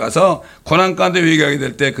안에 들어가서 고난 가운데 회개하게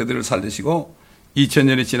될 때 그들을 살리시고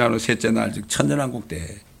 2000년이 지난 후 셋째 날 즉 천년왕국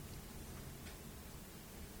때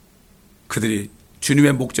그들이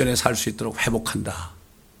주님의 목전에 살 수 있도록 회복한다.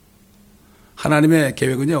 하나님의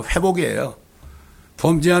계획은요, 회복이에요.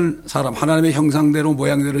 범죄한 사람, 하나님의 형상대로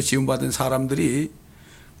모양대로 지음받은 사람들이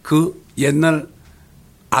그 옛날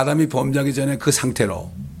아담이 범죄하기 전에 그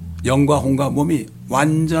상태로 영과 혼과 몸이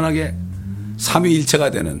완전하게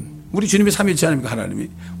삼위일체가 되는, 우리 주님이 삼위일체 아닙니까? 하나님이.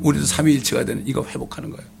 우리도 삼위일체가 되는 이거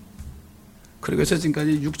회복하는 거예요. 그래서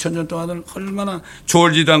지금까지 6000년 동안을 얼마나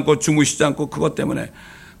졸지도 않고 주무시지 않고 그것 때문에,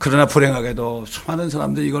 그러나 불행하게도 수많은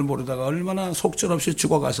사람들이 이걸 모르다가 얼마나 속절없이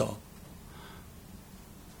죽어가서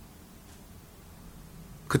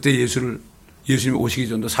그때 예수님이 오시기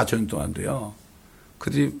전도 4000년 동안 돼요.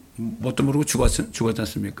 그들이 뭣도 모르고 죽었지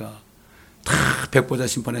않습니까? 다 백보자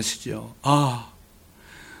심판에 쓰죠.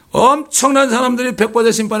 엄청난 사람들이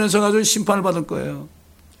백보자 심판에 서가지고 심판을 받을 거예요.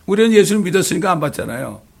 우리는 예수를 믿었으니까 안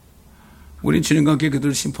받잖아요. 우린 주님과 함께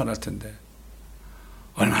그들을 심판할 텐데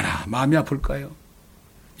얼마나 마음이 아플까요?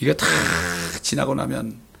 이게 다 지나고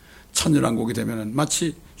나면 천년왕국이 되면은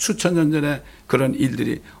마치 수천 년 전에 그런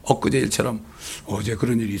일들이 엊그제 일처럼 어제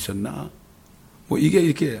그런 일이 있었나? 뭐 이게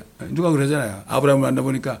이렇게 누가 그러잖아요. 아브라함을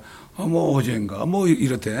만나보니까 뭐 어제인가 뭐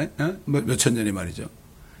이렇대. 몇천 년이 말이죠.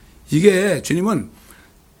 이게 주님은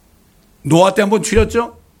노아 때 한번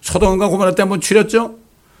추렸죠. 소돔과 고모라 때 한번 추렸죠.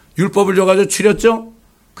 율법을 줘가지고 추렸죠.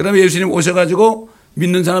 그 다음에 예수님 오셔가지고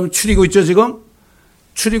믿는 사람 추리고 있죠, 지금.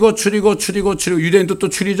 추리고 유대인도 또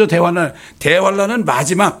추리죠. 대환란은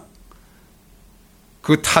마지막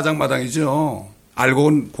그 타작마당이죠. 알고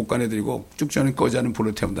온 곡간애들이고 쭉전은 꺼지 않은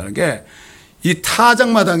불을 태운다는 게 이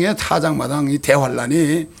타작마당이에요. 타작마당. 이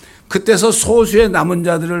대환란이 그때서 소수의 남은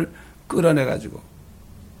자들을 끌어내가지고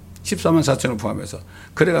 14만 4천을 포함해서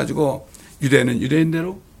그래가지고 유대인은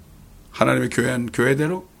유대인대로, 하나님의 교회는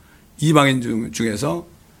교회대로, 이방인 중에서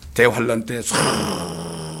대환란 때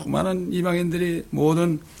수많은 이방인들이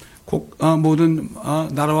모든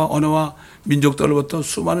나라와 언어와 민족들로부터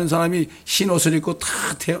수많은 사람이 흰 옷을 입고 다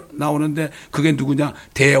나오는데 그게 누구냐?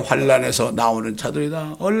 대환란에서 나오는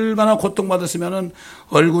자들이다. 얼마나 고통받았으면은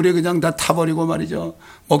얼굴이 그냥 다 타버리고 말이죠.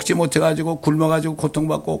 먹지 못해가지고 굶어가지고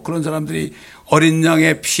고통받고 그런 사람들이 어린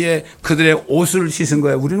양의 피에 그들의 옷을 씻은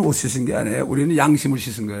거예요. 우리는 옷 씻은 게 아니에요. 우리는 양심을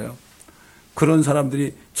씻은 거예요. 그런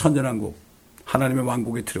사람들이 천년왕국, 하나님의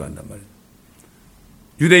왕국에 들어간단 말이에요.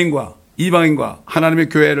 유대인과 이방인과 하나님의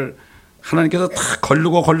교회를 하나님께서 다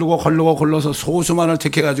걸러서 소수만을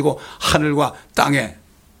택해가지고 하늘과 땅에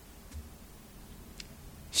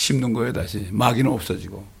심는 거예요. 다시 마귀는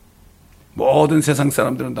없어지고 모든 세상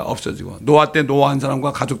사람들은 다 없어지고, 노아 때 노아한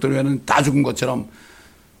사람과 가족들 외에는 다 죽은 것처럼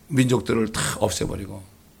민족들을 다 없애버리고,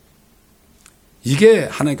 이게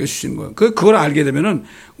하나님께서 주신 거예요. 그걸 알게 되면은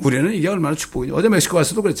우리는 이게 얼마나 축복이죠. 어제 멕시코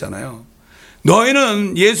가서도 그랬잖아요.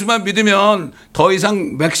 너희는 예수만 믿으면 더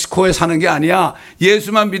이상 멕시코에 사는 게 아니야.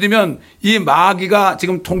 예수만 믿으면 이 마귀가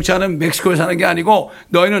지금 통치하는 멕시코에 사는 게 아니고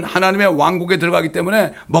너희는 하나님의 왕국에 들어가기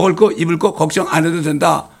때문에 먹을 거 입을 거 걱정 안 해도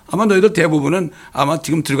된다. 아마 너희들 대부분은 아마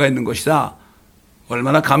지금 들어가 있는 것이다.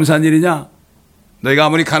 얼마나 감사한 일이냐. 너희가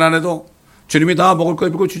아무리 가난해도 주님이 다 먹을 거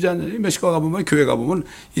입을 거 주지 않느냐. 멕시코 가보면, 교회 가보면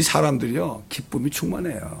이 사람들이요 기쁨이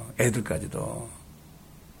충만해요. 애들까지도.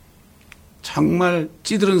 정말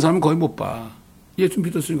찌들은 사람은 거의 못 봐. 예수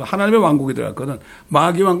믿었으니까. 하나님의 왕국에 들어갔거든.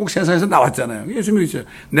 마귀 왕국 세상에서 나왔잖아요. 예수 믿으세요.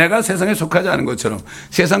 내가 세상에 속하지 않은 것처럼,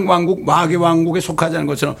 세상 왕국, 마귀 왕국에 속하지 않은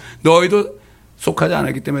것처럼 너희도 속하지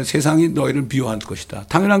않았기 때문에 세상이 너희를 미워할 것이다.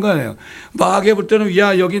 당연한 거 아니에요. 마귀가 볼 때는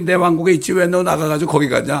야 여기 내 왕국에 있지 왜 너 나가가지고 거기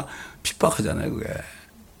가냐. 핍박하잖아요. 그게.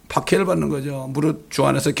 박해를 받는 거죠. 무릇 주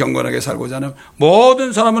안에서 경건하게 살고자 하는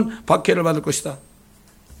모든 사람은 박해를 받을 것이다.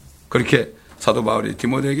 그렇게 사도 바울이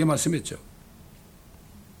디모데에게 말씀했죠.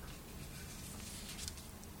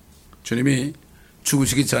 주님이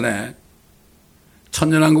죽으시기 전에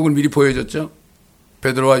천년왕국을 미리 보여줬죠.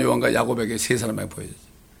 베드로와 요한과 야고보에게 세 사람에게 보여줬죠.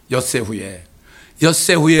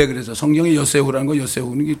 엿새 후에 그래서 성경에 엿새 후라는 거 엿새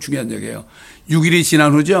후는 게 중요한 얘기예요. 6일이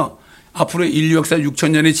지난 후죠. 앞으로 인류 역사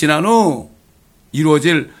 6,000년이 지난 후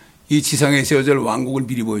이루어질 이 지상에 세워질 왕국을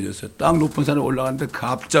미리 보여줬어요. 딱 높은 산에 올라가는데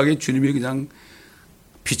갑자기 주님이 그냥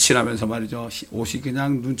빛이 나면서 말이죠. 옷이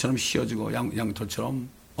그냥 눈처럼 휘어지고 양털처럼.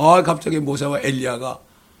 갑자기 모세와 엘리야가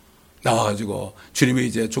나와가지고 주님이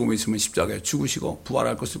이제 조금 있으면 십자가에 죽으시고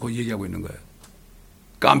부활할 것을 그 얘기하고 있는 거예요.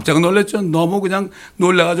 깜짝 놀랐죠. 너무 그냥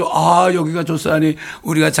놀라가지고 여기가 조사하니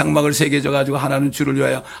우리가 장막을 새겨져 가지고 하나는 주를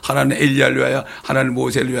위하여 하나는 엘리야를 위하여 하나는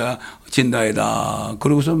모세를 위하여 진다이다.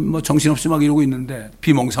 그러고서 뭐 정신없이 막 이러고 있는데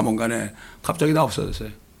비몽사몽간에 갑자기 다 없어졌어요.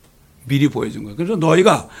 미리 보여준 거예요. 그래서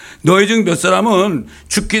너희 중 몇 사람은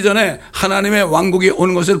죽기 전에 하나님의 왕국이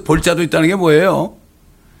오는 것을 볼 자도 있다는 게 뭐예요?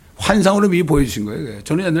 환상으로 미리 보여주신 거예요.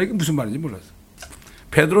 저는 옛날에 무슨 말인지 몰랐어요.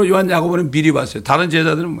 베드로, 요한, 야고보는 미리 봤어요. 다른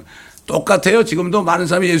제자들은 똑같아요. 지금도 많은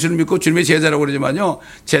사람이 예수를 믿고 주님의 제자라고 그러지만요.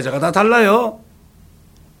 제자가 다 달라요.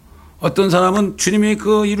 어떤 사람은 주님이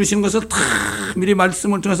그 이루시는 것을 다 미리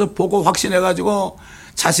말씀을 통해서 보고 확신해가지고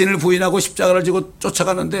자신을 부인하고 십자가를 지고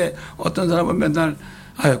쫓아가는데 어떤 사람은 맨날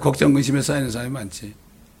걱정 근심에 쌓이는 사람이 많지.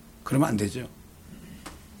 그러면 안 되죠.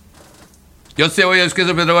 엿새와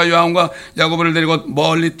예수께서 베드로와 요한과 야고보를 데리고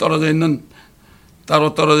멀리 따로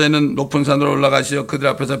떨어져 있는 높은 산으로 올라가시어 그들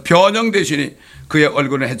앞에서 변형되시니 그의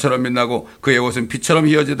얼굴은 해처럼 빛나고 그의 옷은 빛처럼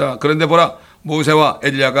휘어지더라. 그런데 보라, 모세와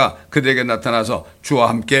엘리야가 그들에게 나타나서 주와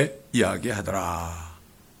함께 이야기하더라.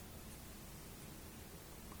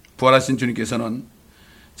 부활하신 주님께서는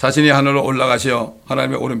자신이 하늘로 올라가시어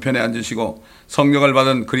하나님의 오른편에 앉으시고 성령을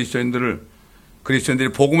받은 그리스도인들이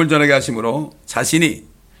복음을 전하게 하심으로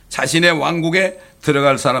자신의 왕국에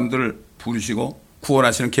들어갈 사람들을 부르시고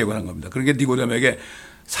구원하시는 계획을 한 겁니다. 그러니까 니고데모에게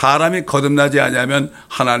사람이 거듭나지 않으면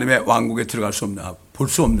하나님의 왕국에 들어갈 수 없나, 볼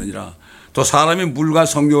수 없느니라. 또 사람이 물과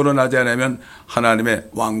성령으로 나지 않으면 하나님의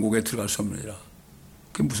왕국에 들어갈 수 없느니라.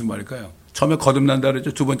 그게 무슨 말일까요? 처음에 거듭난다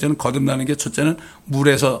그랬죠. 두 번째는 거듭나는 게 첫째는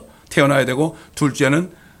물에서 태어나야 되고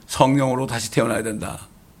둘째는 성령으로 다시 태어나야 된다.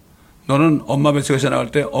 너는 엄마 뱃속에서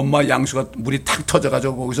나올 때 엄마 양수가 물이 탁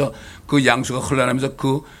터져가지고 거기서 그 양수가 흘러나면서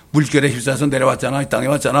그 물결에 휩싸여서 내려왔잖아. 이 땅에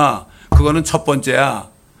왔잖아. 그거는 첫 번째야.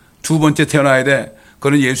 두 번째 태어나야 돼.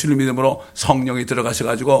 그거는 예수를 믿음으로 성령이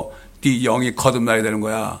들어가셔가지고 네 영이 거듭나야 되는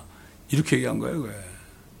거야. 이렇게 얘기한 거예요. 그게.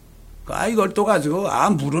 이걸 또 가지고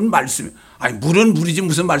물은 말씀. 물은 물이지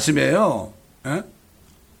무슨 말씀이에요. 에?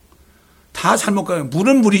 다 잘못 가요.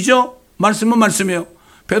 물은 물이죠. 말씀은 말씀이에요.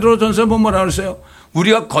 베드로전서 보면 뭐라 그랬어요?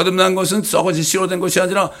 우리가 거듭난 것은 썩어지 씨로 된 것이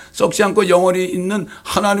아니라 썩지 않고 영원히 있는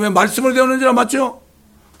하나님의 말씀을 배우는지라. 맞죠?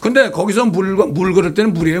 근데 거기서 물 그럴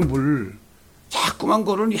때는 물이에요. 물. 자꾸만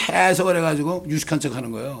그걸 해석을 해가지고 유식한 척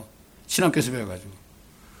하는 거예요. 신학교에서 배워가지고.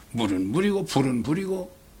 물은 물이고 불은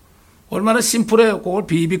불이고. 얼마나 심플해요. 그걸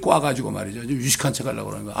비비 꽈가지고 말이죠. 좀 유식한 척 하려고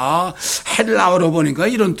그러는 거야. 헬라어로 보니까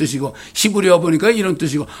이런 뜻이고, 히브리어 보니까 이런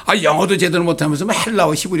뜻이고, 영어도 제대로 못하면서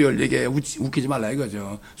헬라어, 히브리어를 얘기해. 웃기지 말라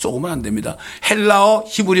이거죠. 쏘면 안 됩니다. 헬라어,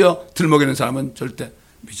 히브리어 들먹이는 사람은 절대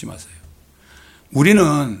믿지 마세요.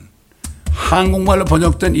 우리는 한국말로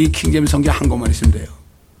번역된 이 킹제임스 성경 한 권만 있으면 돼요.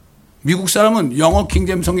 미국 사람은 영어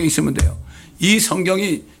킹제임스 성경이 있으면 돼요. 이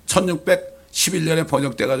성경이 1611년에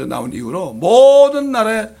번역돼가지고 나온 이후로 모든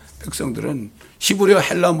나라의 백성들은 히브리어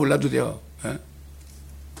헬라어 몰라도 돼요. 예?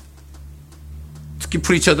 특히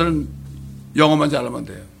프리처들은 영어만 잘하면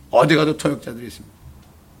돼요. 어디 가도 통역자들이 있습니다.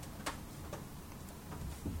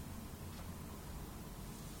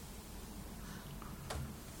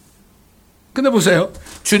 근데 보세요.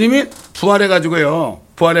 주님이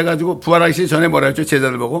부활해가지고 부활하기 전에 뭐라 했죠?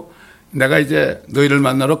 제자들 보고 내가 이제 너희를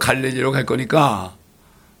만나러 갈릴리로 갈 거니까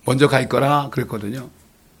먼저 갈 거라 그랬거든요.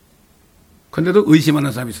 근데도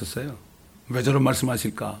의심하는 사람이 있었어요. 왜 저런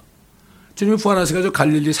말씀하실까? 주님이 부활하셔가지고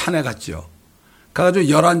갈릴리 산에 갔죠. 가가지고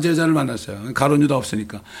 11제자를 만났어요. 가룟 유다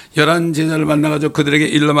없으니까. 11제자를 만나가지고 그들에게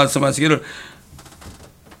일러 말씀하시기를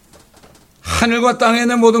하늘과 땅에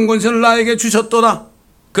있는 모든 권세를 나에게 주셨도다.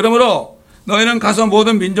 그러므로 너희는 가서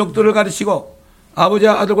모든 민족들을 가르치고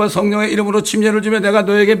아버지와 아들과 성령의 이름으로 침례를 주며 내가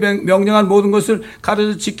너에게 명령한 모든 것을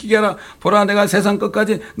가르쳐 지키게 하라. 보라 내가 세상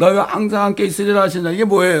끝까지 너희와 항상 함께 있으리라 하신다. 이게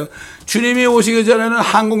뭐예요? 주님이 오시기 전에는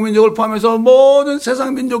한국 민족을 포함해서 모든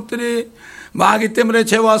세상 민족들이 마귀 때문에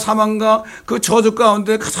죄와 사망과 그 저주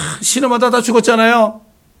가운데 가장 신음하다 다 죽었잖아요.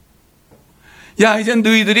 야, 이제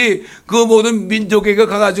너희들이 그 모든 민족에게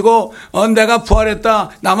가가지고 내가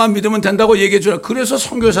부활했다, 나만 믿으면 된다고 얘기해 주라. 그래서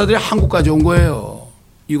선교사들이 한국까지 온 거예요.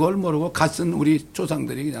 이걸 모르고 갓쓴 우리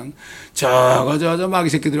조상들이 그냥 저거 마귀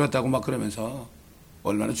새끼들이 왔다고 막 그러면서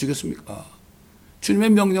얼마나 죽였습니까?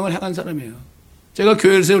 주님의 명령을 행한 사람이에요. 제가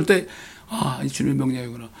교회를 세울 때 이 주님의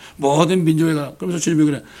명령이구나. 모든 민족에 가라. 그러면서 주님이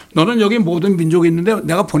그래. 너는 여기 모든 민족이 있는데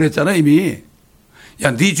내가 보냈잖아 이미.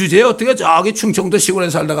 야, 네 주제에 어떻게 저기 충청도 시골에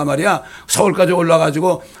살다가 말이야 서울까지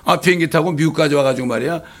올라가지고 비행기 타고 미국까지 와가지고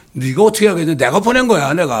말이야 네가 어떻게 하겠냐. 내가 보낸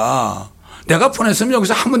거야. 내가 보냈으면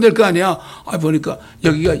여기서 하면 될 거 아니야. 보니까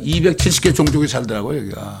여기가 270개 종족이 살더라고.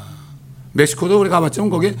 여기가 멕시코도 우리 가봤지만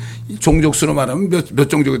거기 종족수로 말하면 몇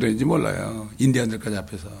종족이 되는지 몰라요. 인디안들까지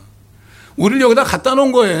앞에서 우리를 여기다 갖다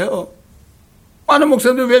놓은 거예요. 많은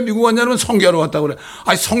목사님들 왜 미국 왔냐면 선교하러 왔다고 그래.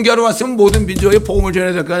 선교하러 왔으면 모든 민족에 복음을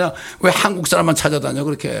전해야 될 거 아니야. 왜 한국 사람만 찾아다녀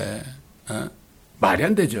그렇게. 말이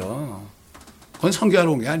안 되죠. 그건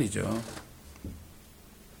선교하러 온 게 아니죠.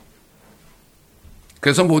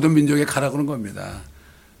 그래서 모든 민족에 가라 그런 겁니다.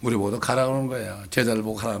 우리 모두 가라 그러는 거예요. 제자들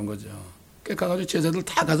보고 가라 그런 거죠. 가가지고 제자들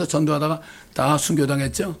다 가서 전도하다가 다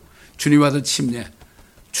순교당했죠. 주님 아들 침례,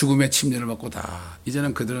 죽음의 침례를 받고 다.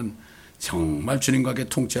 이제는 그들은 정말 주님과 함께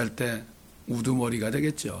통치할 때 우두머리가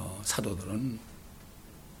되겠죠. 사도들은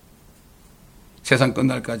세상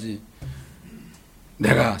끝날까지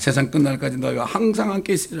내가 세상 끝날까지 너희와 항상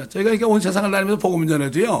함께 있으리라. 저희가 이렇게 온 세상을 다니면서 복음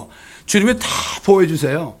전해도요 주님이 다 보호해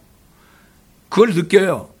주세요. 그걸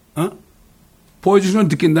느껴요. 보여주시면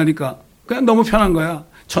느낀다니까. 그냥 너무 편한 거야.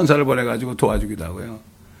 천사를 보내가지고 도와주기도 하고요.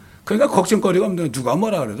 그러니까 걱정거리가 없는 누가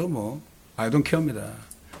뭐라 그래도 뭐 I don't care입니다.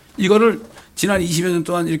 이거를 지난 20여 년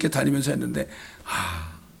동안 이렇게 다니면서 했는데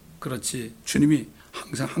그렇지. 주님이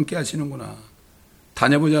항상 함께 하시는구나.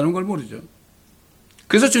 다녀보자는 걸 모르죠.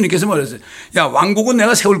 그래서 주님께서 말했어요. 야, 왕국은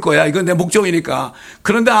내가 세울 거야. 이건 내 목적이니까.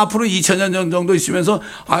 그런데 앞으로 2000년 정도 있으면서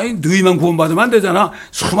너희만 구원받으면 안 되잖아.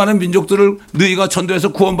 수많은 민족들을 너희가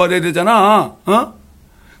전도해서 구원받아야 되잖아.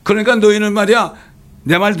 그러니까 너희는 말이야.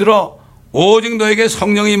 내 말 들어. 오직 너에게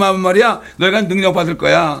성령이 임하면 말이야. 너희가 능력받을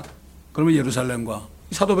거야. 그러면 예루살렘과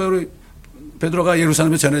사도 베드로가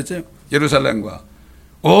예루살렘에 전했죠. 예루살렘과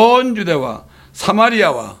온 유대와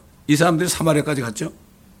사마리아와 이 사람들이 사마리아까지 갔죠.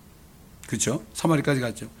 그렇죠? 사마리아까지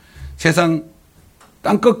갔죠. 세상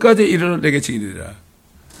땅끝까지 이르러 내게 증인이라.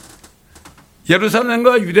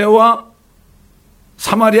 예루살렘과 유대와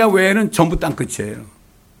사마리아 외에는 전부 땅끝이에요.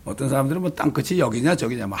 어떤 사람들은 뭐 땅끝이 여기냐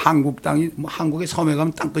저기냐, 뭐 한국 땅이 뭐 한국의 섬에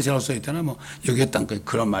가면 땅끝이라고 써 있잖아. 뭐 여기에 땅끝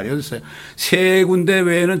그런 말이 어딨어요. 세 군데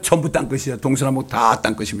외에는 전부 땅끝이야. 동서남북 다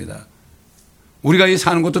땅끝입니다. 우리가 이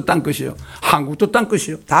사는 것도 땅끝이요. 한국도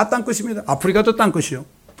땅끝이요. 다 땅끝입니다. 아프리카도 땅끝이요.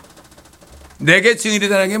 내게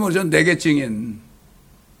증인이라는 게 뭐죠? 내게 증인.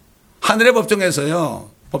 하늘의 법정에서요.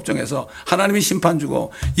 법정에서 하나님이 심판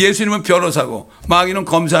주고 예수님은 변호사고 마귀는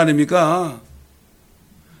검사 아닙니까?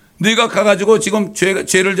 너희가 가가지고 지금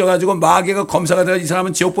죄를 져가지고 마귀가 검사가 돼서 이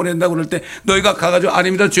사람은 지옥 보낸다고 그럴 때 너희가 가가지고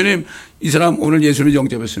아닙니다 주님, 이 사람 오늘 예수님을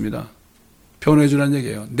영접했습니다. 변호해 주라는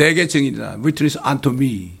얘기예요. 내게 증인이다. Witness unto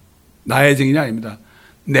me. 나의 증인이 아닙니다.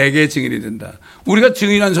 내게 증인이 된다. 우리가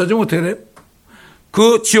증인 안 서주면 어떻게 돼요?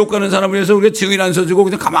 그 지옥 가는 사람을 위해서 우리가 증인 안 서주고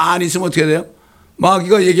그냥 가만히 있으면 어떻게 돼요?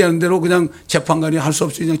 마귀가 얘기하는 대로 그냥 재판관이 할 수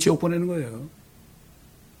없이 그냥 지옥 보내는 거예요.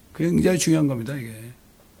 그게 굉장히 중요한 겁니다, 이게.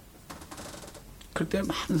 그럴 때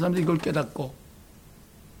많은 사람들이 이걸 깨닫고,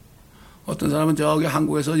 어떤 사람은 저기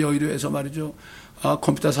한국에서 여의도에서 말이죠.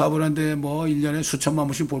 컴퓨터 사업을 하는데 뭐 1년에 수천만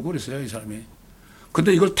원씩 벌고 그랬어요, 이 사람이.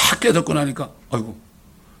 근데 이걸 다 깨닫고 나니까, 아이고,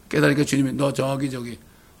 깨달으니까 주님이 너 저기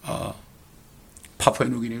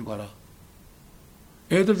파푸아뉴기니를 가라.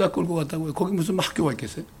 애들 다 끌고 갔다고요. 거기 무슨 학교가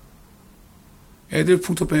있겠어요? 애들이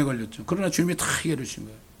풍토병에 걸렸죠. 그러나 주님이 다 해결해 주신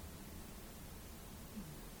거예요.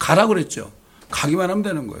 가라 그랬죠. 가기만 하면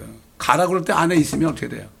되는 거예요. 가라 그럴 때 안에 있으면 어떻게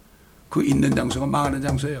돼요? 그 있는 장소가 망하는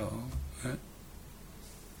장소예요. 네?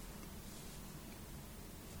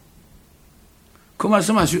 그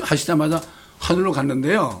말씀 하시자마자 하늘로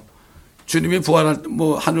갔는데요. 주님이 부활할 때,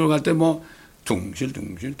 뭐, 하늘로 갈 때 뭐,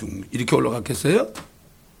 둥실둥실 이렇게 올라갔겠어요?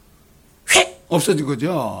 휙! 없어진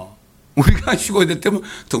거죠. 우리가 쉬고 있을 때 뭐,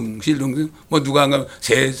 둥실둥실, 뭐, 누가 안 가면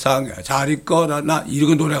세상에 잘 있거라, 나,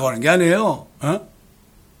 이런 노래가 하는 게 아니에요.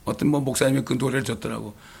 어떤 뭐, 목사님이 그 노래를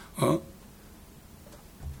줬더라고.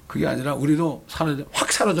 그게 아니라 우리도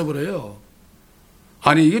확 사라져 버려요.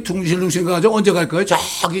 아니, 이게 둥실둥실 가지고 언제 갈 거예요?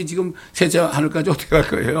 저기 지금 셋째 하늘까지 어떻게 갈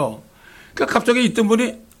거예요? 그러니까 갑자기 있던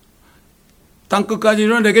분이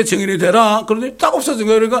땅끝까지는 내게 증인이 되라. 그런데 딱 없어진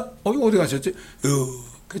거예요. 그러니까, 어디 가셨지?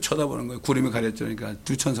 이렇게 쳐다보는 거예요. 구름이 가렸죠. 그러니까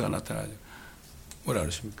두 천사가 나타나죠. 뭐라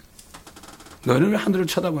그러십니까? 너희는 왜 하늘을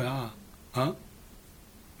쳐다보냐?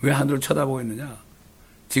 왜 하늘을 쳐다보고 있느냐?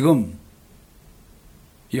 지금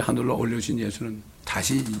이 하늘로 올려주신 예수는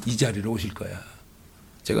다시 이 자리로 오실 거야.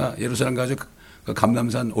 제가 예루살렘 가지고 그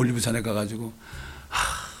감람산 올리브산에 가가지고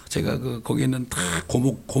제가 거기 있는 다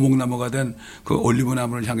고목나무가 된 그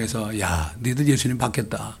올리브나무를 향해서 야, 너희들 예수님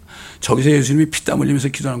받겠다. 저기서 예수님이 피땀 흘리면서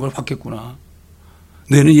기도하는 걸 받겠구나.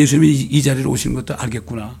 너희는 예수님이 이 자리로 오시는 것도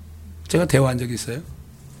알겠구나. 제가 대화한 적이 있어요.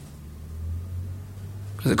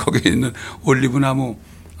 그래서 거기에 있는 올리브나무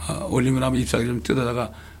잎사귀 좀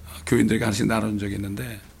뜯어다가 교인들에게 하나씩 나눠준 적이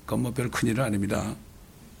있는데 그건 뭐 별 큰일은 아닙니다.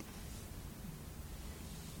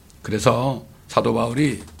 그래서 사도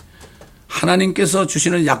바울이 하나님께서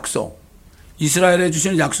주시는 약속, 이스라엘에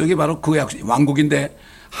주시는 약속이 바로 그 약속, 왕국인데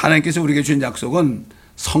하나님께서 우리에게 주신 약속은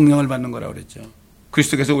성령을 받는 거라고 그랬죠.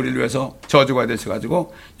 그리스도께서 우리를 위해서 저주가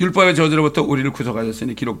되셔가지고 율법의 저주로부터 우리를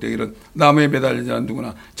구속하셨으니 기록되기를 나무에 매달린 자는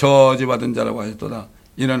누구나 저주받은 자라고 하셨도다.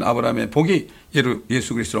 이는 아브라함의 복이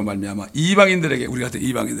예수 그리스도로 말미암아 이방인들에게, 우리 같은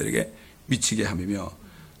이방인들에게 미치게 함이며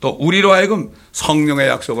또 우리로 하여금 성령의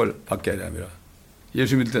약속을 받게 하려 함이라.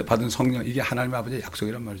 예수 믿을 때 받은 성령, 이게 하나님 아버지의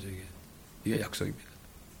약속이란 말이죠. 이게 약속입니다.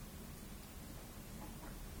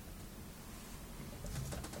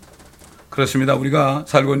 그렇습니다. 우리가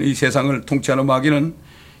살고 있는 이 세상을 통치하는 마귀는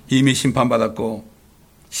이미 심판받았고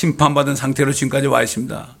심판받은 상태로 지금까지 와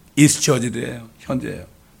있습니다. It's judged예요. 현재예요.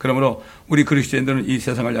 그러므로 우리 그리스도인들은 이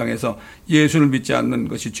세상을 향해서 예수를 믿지 않는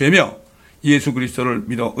것이 죄며 예수 그리스도를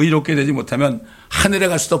믿어 의롭게 되지 못하면 하늘에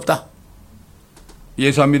갈 수도 없다.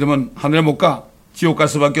 예수 안 믿으면 하늘에 못 가. 지옥 갈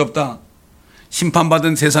수밖에 없다.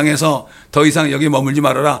 심판받은 세상에서 더 이상 여기 머물지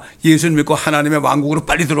말아라. 예수를 믿고 하나님의 왕국으로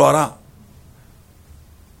빨리 들어와라.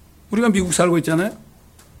 우리가 미국 살고 있잖아요.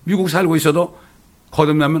 미국 살고 있어도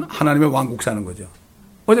거듭나면 하나님의 왕국 사는 거죠.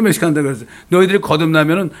 어제 멕시코한테 그랬어요. 너희들이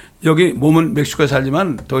거듭나면은 여기 몸은 멕시코에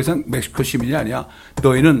살지만 더 이상 멕시코 시민이 아니야.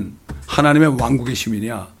 너희는 하나님의 왕국의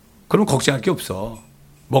시민이야. 그럼 걱정할 게 없어.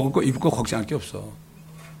 먹을 거 입을 거 걱정할 게 없어.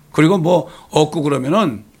 그리고 뭐 얻고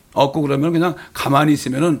그러면 그냥 가만히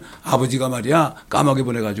있으면은 아버지가 말이야 까마귀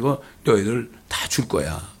보내가지고 너희들 다 줄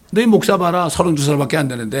거야. 너희 목사 봐라. 32살밖에 안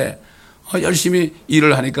되는데 열심히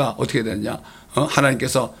일을 하니까 어떻게 되느냐.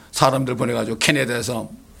 하나님께서 사람들 보내가지고 캐나다에서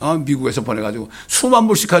미국에서 보내가지고 수만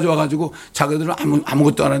불씩 가져와가지고 자기들은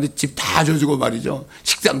아무것도 안 하는데 집 다 줘주고 말이죠.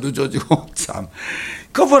 식당도 줘주고 참.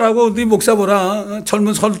 그거 보라고. 네 목사 보라.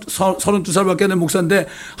 젊은 32살밖에 안 된 목사인데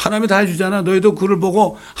하나님이 다 해주잖아. 너희도 그를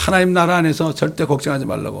보고 하나님 나라 안에서 절대 걱정하지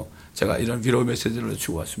말라고 제가 이런 위로 메시지를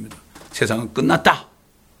주고 왔습니다. 세상은 끝났다.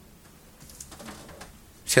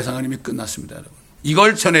 세상은 이미 끝났습니다, 여러분.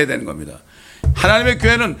 이걸 전해야 되는 겁니다. 하나님의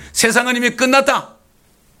교회는 세상은 이미 끝났다.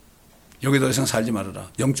 여기 더 이상 살지 말아라.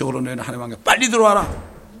 영적으로 너희는 하나님 왕국에 빨리 들어와라.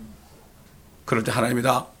 그럴 때 하나님이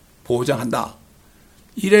다 보장한다.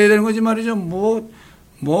 이래야 되는 거지 말이죠. 뭐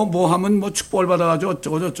하면 축복을 받아가지고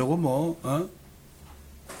어쩌고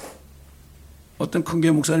어떤 큰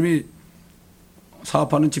교회 목사님이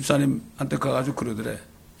사업하는 집사님한테 가가지고 그러더래.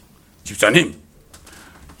 집사님,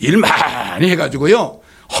 일 많이 해가지고요.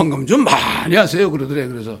 헌금 좀 많이 하세요. 그러더래.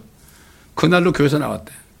 그래서 그날로 교회에서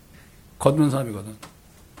나왔대. 거듭난 사람이거든.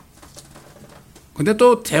 근데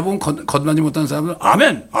또 대부분 거듭나지 못한 사람은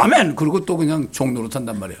아멘, 아멘! 그러고 또 그냥 종로로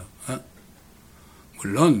탄단 말이에요.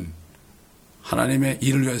 물론 하나님의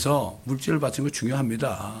일을 위해서 물질을 바치는 거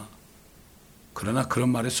중요합니다. 그러나 그런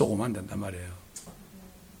말에 쏘고만 안 된단 말이에요.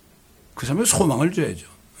 그 사람에 소망을 줘야죠.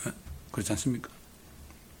 그렇지 않습니까?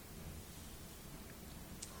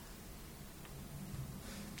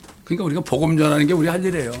 그러니까 우리가 복음 전하는 게 우리 할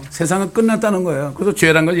일이에요. 세상은 끝났다는 거예요. 그래서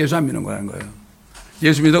죄란 걸 예수 안 믿는 거라는 거예요.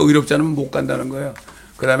 예수 믿어 의롭지 않으면 못 간다는 거예요.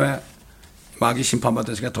 그 다음에 마귀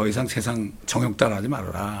심판받았으니까 더 이상 세상 정욕 따라하지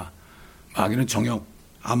말아라. 마귀는 정욕,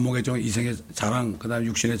 안목의 정욕, 이생의 자랑, 그 다음에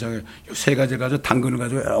육신의 정욕, 세 가지를 가지고 당근을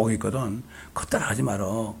가지고 여기 있거든. 그거 따라하지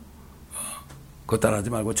말어. 그거 따라하지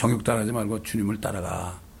말고 정욕 따라하지 말고 주님을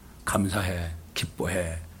따라가. 감사해,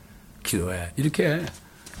 기뻐해, 기도해. 이렇게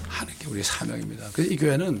하는 게 우리의 사명입니다. 그래서 이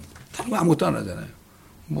교회는 다른 거 아무것도 안 하잖아요.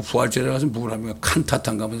 뭐 부활절에 가서 뭘 합니까?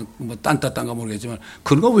 칸타탄가 뭐 딴따딴가 모르겠지만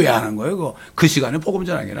그런 거 왜 안 한 거예요? 그거 그 시간에 복음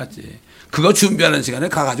전하는 게 낫지. 그거 준비하는 시간에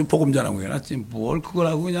가가지고 복음 전하는 게 낫지. 뭘 그걸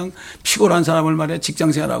하고 그냥 피곤한 사람을 말이야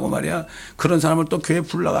직장생활하고 말이야 그런 사람을 또 교회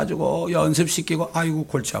불러가지고 연습시키고 아이고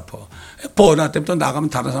골치 아파. 번화 때부터 나가면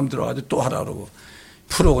다른 사람 들어가지고 또 하라 그러고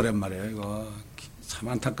프로그램 말이에요. 이거 참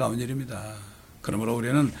안타까운 일입니다. 그러므로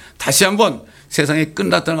우리는 다시 한번 세상이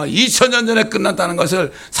끝났다는 것, 2000년 전에 끝났다는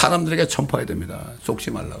것을 사람들에게 전파해야 됩니다. 속지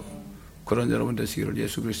말라고. 그런 여러분 되시기를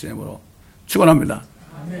예수 그리스도의 이름으로 축원합니다.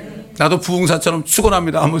 아멘. 나도 부흥사처럼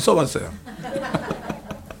축원합니다. 한번 써봤어요.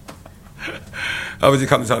 아버지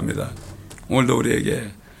감사합니다. 오늘도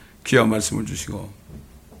우리에게 귀한 말씀을 주시고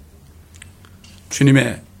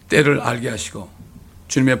주님의 때를 알게 하시고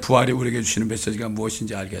주님의 부활이 우리에게 주시는 메시지가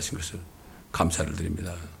무엇인지 알게 하신 것을 감사를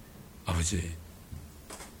드립니다. 아버지,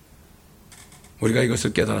 우리가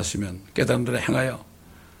이것을 깨달았으면 깨달은 대로 행하여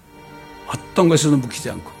어떤 것에서도 묵히지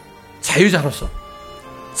않고 자유자로서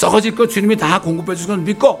썩어질 것 주님이 다 공급해 주신 걸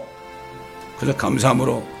믿고 그래서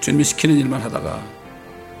감사함으로 주님이 시키는 일만 하다가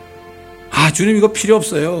주님 이거 필요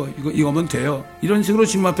없어요, 이거면 돼요, 이런 식으로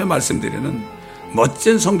주님 앞에 말씀드리는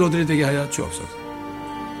멋진 성도들이 되게 하여 주옵소서.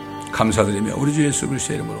 감사드리며 우리 주 예수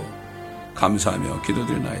그리스도의 이름으로 감사하며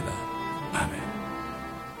기도드리나이다. 아멘.